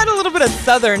 It had a little bit of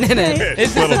Southern in it.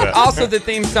 This is also the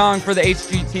theme song for the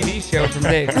HGTV show from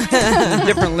Dave.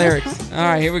 Different lyrics. All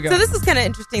right, here we go. So this is kind of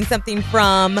interesting. Something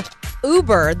from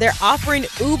Uber. They're offering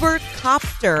Uber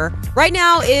Copter. Right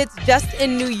now, it's just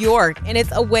in New York, and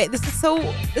it's a way. This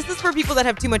is for people that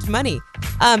have too much money.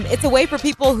 It's a way for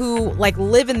people who like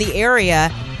live in the area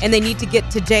and they need to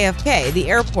get to JFK, the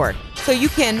airport. So you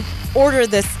can order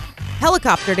this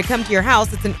helicopter to come to your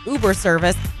house. It's an Uber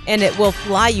service, and it will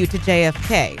fly you to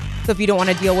JFK. So if you don't want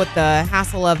to deal with the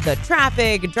hassle of the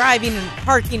traffic, driving and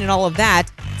parking and all of that.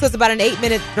 So it's about an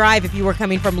 8-minute drive if you were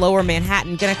coming from Lower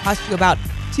Manhattan. Going to cost you about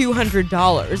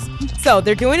 $200. So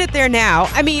they're doing it there now.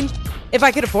 I mean, if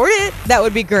I could afford it, that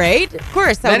would be great. Of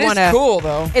course, I would want to. That is cool,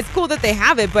 though. It's cool that they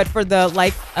have it, but for the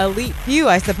like elite few,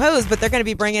 I suppose. But they're going to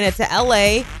be bringing it to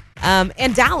LA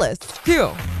and Dallas too.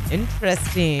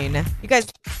 Interesting. You guys,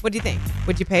 what do you think?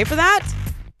 Would you pay for that?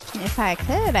 If I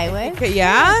could, I would. Okay,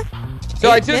 yeah. So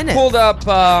I 8 just minutes. pulled up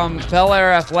Bel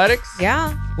Air Athletics.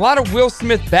 Yeah. A lot of Will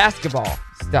Smith basketball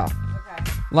stuff.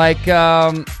 Okay. Like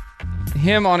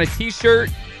him on a t-shirt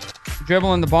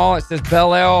dribbling the ball. It says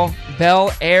Bel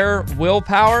Air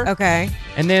Willpower. Okay.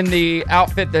 And then the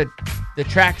outfit, the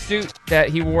tracksuit that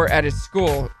he wore at his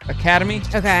school, Academy.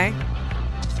 Okay.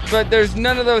 But there's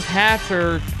none of those hats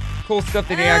or cool stuff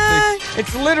that he actually...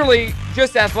 It's literally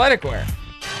just athletic wear.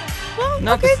 Well,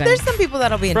 Not the okay, same. there's some people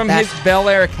that'll be in From that. his Bel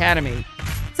Air Academy.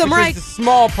 So which is a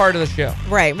small part of the show.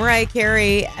 Right. Mariah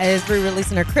Carey is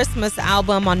re-releasing her Christmas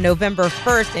album on November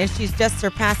 1st, and she's just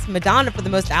surpassed Madonna for the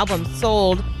most albums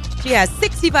sold. She has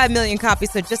 65 million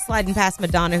copies, so just sliding past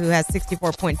Madonna, who has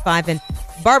 64.5. And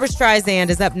Barbra Streisand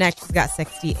is up next. She's got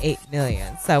 68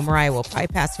 million. So Mariah will probably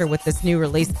pass her with this new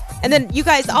release. And then you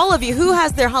guys, all of you, who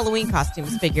has their Halloween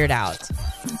costumes figured out?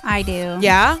 I do.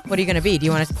 Yeah? What are you going to be? Do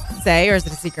you want to say, or is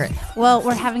it a secret? Well,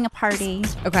 we're having a party.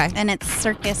 Okay. And it's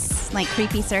circus, like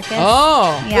creepy circus.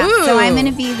 Oh. Yeah. Ooh. So I'm going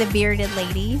to be the bearded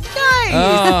lady. Nice.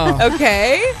 Oh.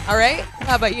 Okay. All right.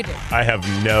 How about you, Dick? I have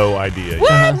no idea. What?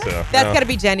 Yet, so, That's no. got to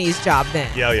be Jenny's job then.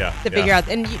 Yeah. To figure out.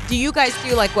 And do you guys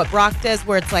do like what Brock does,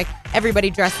 where it's like everybody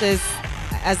dresses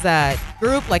as a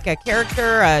group, like a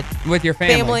character, with your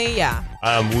family? Yeah.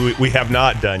 We have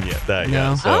not done that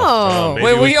No. yet. So, Oh.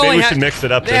 maybe we only should mix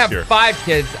it up they this have year. 5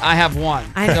 kids. I have 1.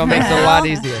 I So it makes it a know. lot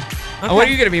easier. Okay. What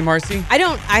are you going to be, Marcy?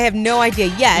 I have no idea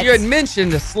yet. You had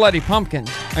mentioned a slutty pumpkin.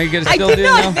 Are you going to I still did do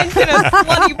not it now? mention a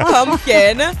slutty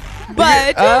pumpkin,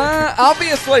 but I'll be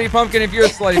a slutty pumpkin if you're a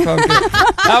slutty pumpkin.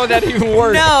 How would that even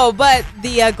work? no, but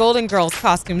the Golden Girls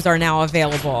costumes are now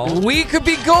available. We could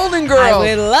be Golden Girls.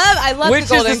 I love Which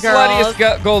the Golden is the Girls.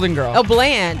 sluttiest Golden Girl? Oh,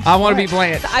 Blanche. I want to be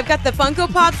Blanche. I've got the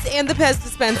Funko Pops and the Pez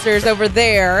dispensers over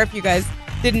there, if you guys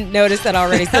didn't notice that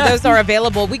already. So those are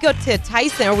available. We go to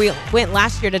Tyson, or we went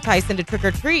last year to Tyson to trick or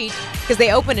treat because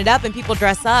they open it up and people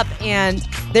dress up. And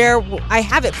I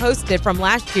have it posted from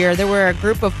last year. There were a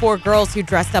group of 4 girls who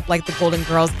dressed up like the Golden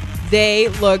Girls. They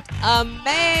looked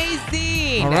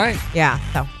amazing. All right. Yeah.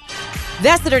 So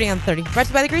that's the Dirty on 30. Brought to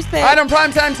you by the Grease Pig. All right, on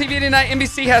Primetime TV tonight,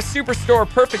 NBC has Superstore,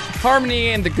 Perfect Harmony,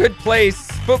 and The Good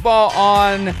Place. Football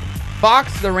on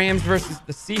Fox, the Rams versus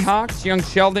the Seahawks. Young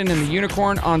Sheldon and the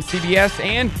Unicorn on CBS.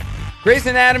 And Grey's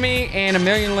Anatomy and A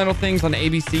Million Little Things on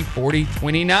ABC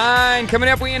 4029. Coming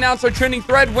up, we announce our trending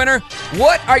thread winner.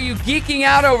 What are you geeking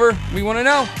out over? We want to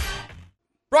know.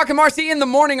 Brock and Marcy in the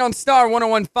morning on Star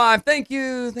 101.5. Thank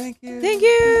you.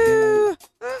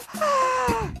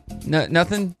 No,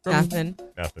 nothing? Nothing.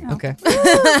 Okay.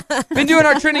 Been doing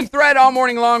our trending thread all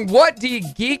morning long. What do you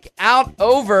geek out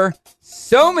over?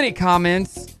 So many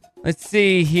comments. Let's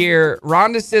see here.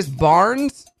 Rhonda says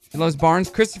Barnes. She loves Barnes.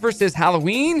 Christopher says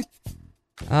Halloween.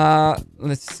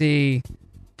 Let's see.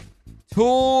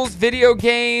 Tools, video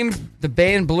games, the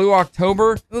band Blue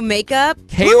October. Ooh, makeup.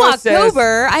 Kayla Blue says-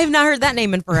 October. I have not heard that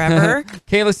name in forever.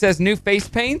 Kayla says new face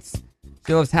paints.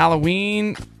 She loves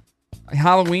Halloween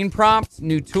props,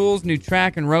 new tools, new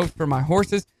track and ropes for my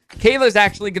horses. Kayla's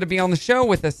actually going to be on the show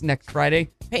with us next Friday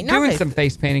Painting our doing faces. some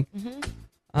face painting.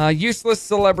 Useless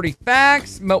celebrity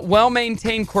facts,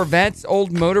 well-maintained Corvettes,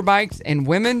 old motorbikes, and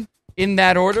women in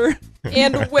that order.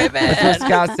 And women. That's what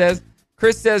Scott says.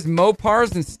 Chris says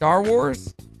Mopars and Star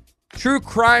Wars. True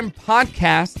crime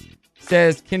podcast,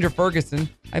 says Kendra Ferguson.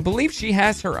 I believe she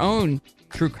has her own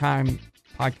true crime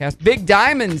podcast. Big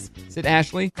Diamonds, said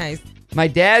Ashley. Nice. My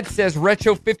dad says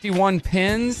Retro 51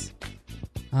 pins.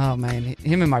 Oh, man.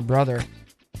 Him and my brother.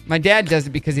 My dad does it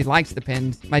because he likes the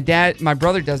pins. My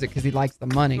brother does it because he likes the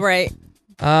money. Right.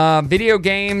 Video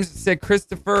games, said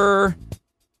Christopher.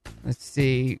 Let's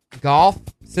see. Golf,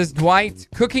 says Dwight.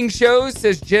 Cooking shows,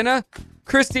 says Jenna.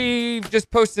 Christy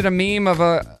just posted a meme of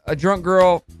a drunk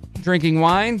girl drinking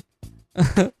wine.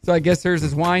 So I guess hers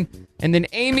is wine. And then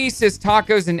Amy says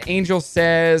tacos and Angel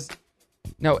says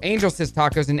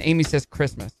tacos and Amy says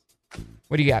Christmas.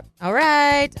 What do you got? All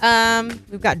right.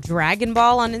 We've got Dragon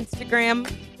Ball on Instagram,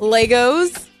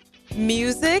 Legos,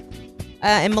 music,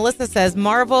 and Melissa says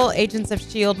Marvel, Agents of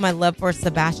S.H.I.E.L.D., my love for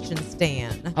Sebastian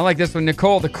Stan. I like this one.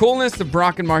 Nicole, the coolness of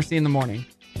Brock and Marcy in the morning.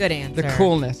 Good answer. The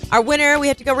coolness. Our winner, we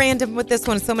have to go random with this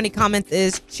one. So many comments,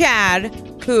 is Chad,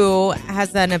 who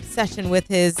has an obsession with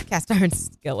his cast iron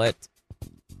skillet.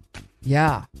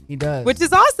 Yeah, he does. Which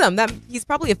is awesome. He's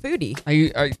probably a foodie.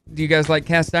 Do you guys like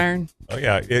cast iron? Oh,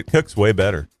 yeah. It cooks way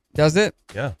better. Does it?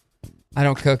 Yeah. I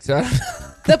don't cook, so I don't know.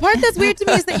 The part that's weird to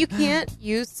me is that you can't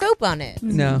use soap on it.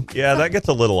 No. Yeah, that gets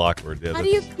a little awkward. How do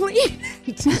you clean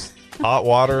it? Hot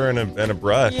water and a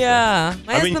brush. Yeah.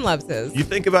 My husband loves his. You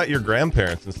think about your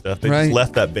grandparents and stuff. They Right. just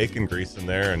left that bacon grease in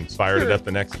there and fired it up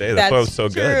the next day. That's That's why it was so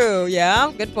true. good.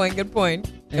 Yeah. Good point.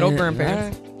 Good old Yeah,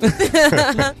 grandparents.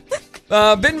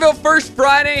 Bentonville First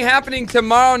Friday happening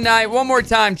tomorrow night. One more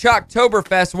time,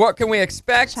 Chalktoberfest. What can we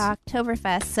expect?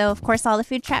 Chalktoberfest. So, of course, all the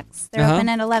food trucks, they're open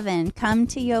at 11. Come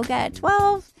to yoga at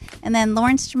 12. And then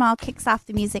Lawrence Jamal kicks off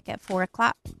the music at 4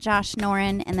 o'clock. Josh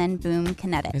Noren, and then Boom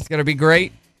Kinetic. It's going to be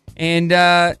great. And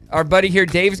our buddy here,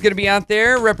 Dave's going to be out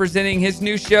there representing his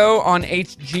new show on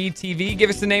HGTV. Give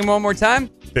us the name one more time.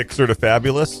 Fixer to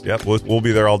Fabulous. Yep, we'll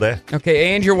be there all day.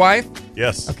 Okay, and your wife?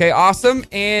 Yes. Okay, awesome.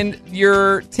 And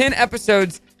your 10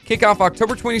 episodes kick off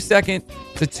October 22nd.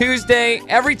 It's a Tuesday,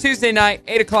 every Tuesday night,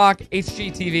 8 o'clock,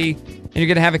 HGTV. And you're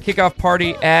going to have a kickoff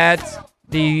party at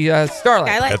the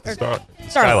Starlight. Skylight? At the Skylight.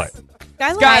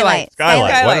 Skylight.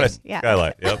 Skylight. Yeah.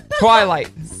 Skylight. Yep.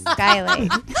 Twilight. Skylight.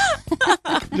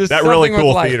 Just That really something with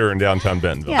cool light. theater in downtown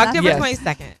Bentonville. Yeah. October Yes.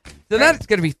 22nd. So that's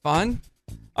going to be fun.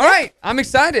 All right, I'm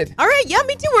excited. All right, yeah,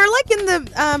 me too. We're like in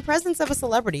the presence of a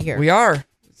celebrity here. We are.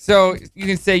 So you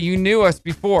can say you knew us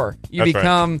before. You That's right.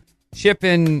 become Chip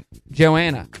and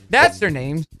Joanna. That's their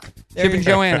name. Chip and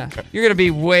Joanna. You're going to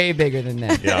be way bigger than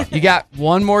them. Yeah. You got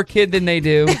one more kid than they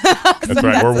do. That's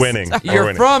right. We're winning. You're We're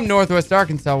winning. from Northwest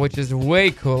Arkansas, which is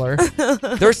way cooler.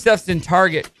 Their stuff's in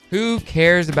Target. Who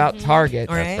cares about Target?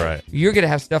 That's right. You're going to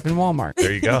have stuff in Walmart.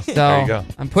 There you go. So There you go.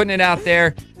 I'm putting it out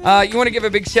there. You want to give a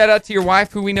big shout out to your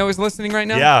wife, who we know is listening right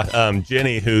now? Yeah,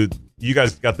 Jenny, who you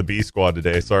guys got the B squad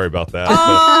today. Sorry about that.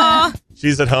 But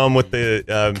she's at home with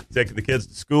the taking the kids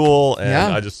to school, and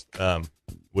Yeah. I just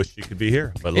wish she could be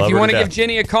here. But If you want to give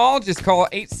Jenny a call, just call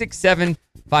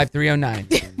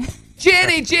 867-5309.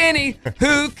 Jenny,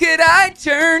 who could I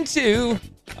turn to?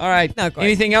 All right.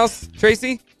 Anything else,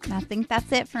 Tracy? I think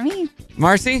that's it for me.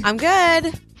 Marcy? I'm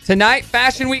good. Tonight,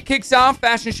 Fashion Week kicks off.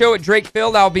 Fashion show at Drake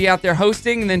Field. I'll be out there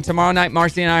hosting. And then tomorrow night,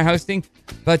 Marcy and I are hosting.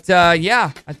 But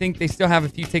yeah, I think they still have a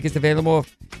few tickets available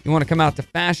if you want to come out to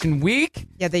Fashion Week.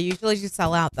 Yeah, they usually just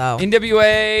sell out, though.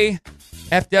 NWA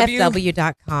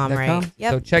FW.com, right?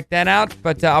 Yep. So check that out.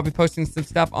 But I'll be posting some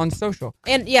stuff on social.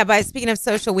 And yeah, speaking of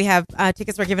social, we have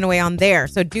tickets we're giving away on there.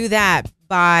 So do that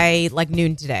by like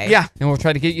noon today. Yeah, and we'll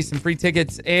try to get you some free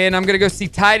tickets. And I'm going to go see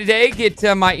Ty today, get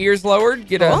my ears lowered,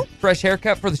 get a fresh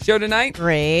haircut for the show tonight.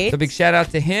 Great. So big shout out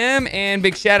to him, and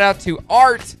big shout out to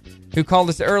Art, who called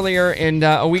us earlier. And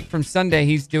a week from Sunday,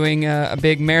 he's doing a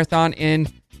big marathon in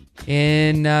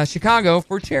Chicago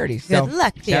for charity. So Good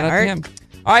luck, shout out Art. to him.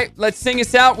 All right, let's sing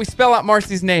us out. We spell out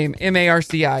Marcy's name,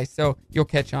 Marci, so you'll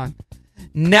catch on.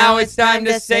 Now it's time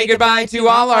to say goodbye to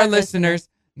all our listeners.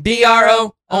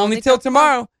 BRO, only till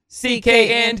tomorrow. CK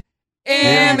and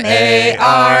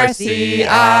MARCI.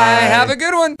 Have a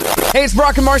good one. Hey, it's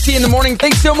Brock and Marcy in the morning.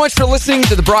 Thanks so much for listening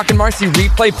to the Brock and Marcy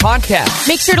Replay Podcast.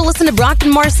 Make sure to listen to Brock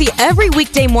and Marcy every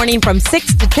weekday morning from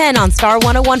 6 to 10 on Star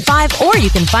 101.5, or you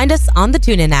can find us on the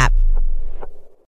TuneIn app.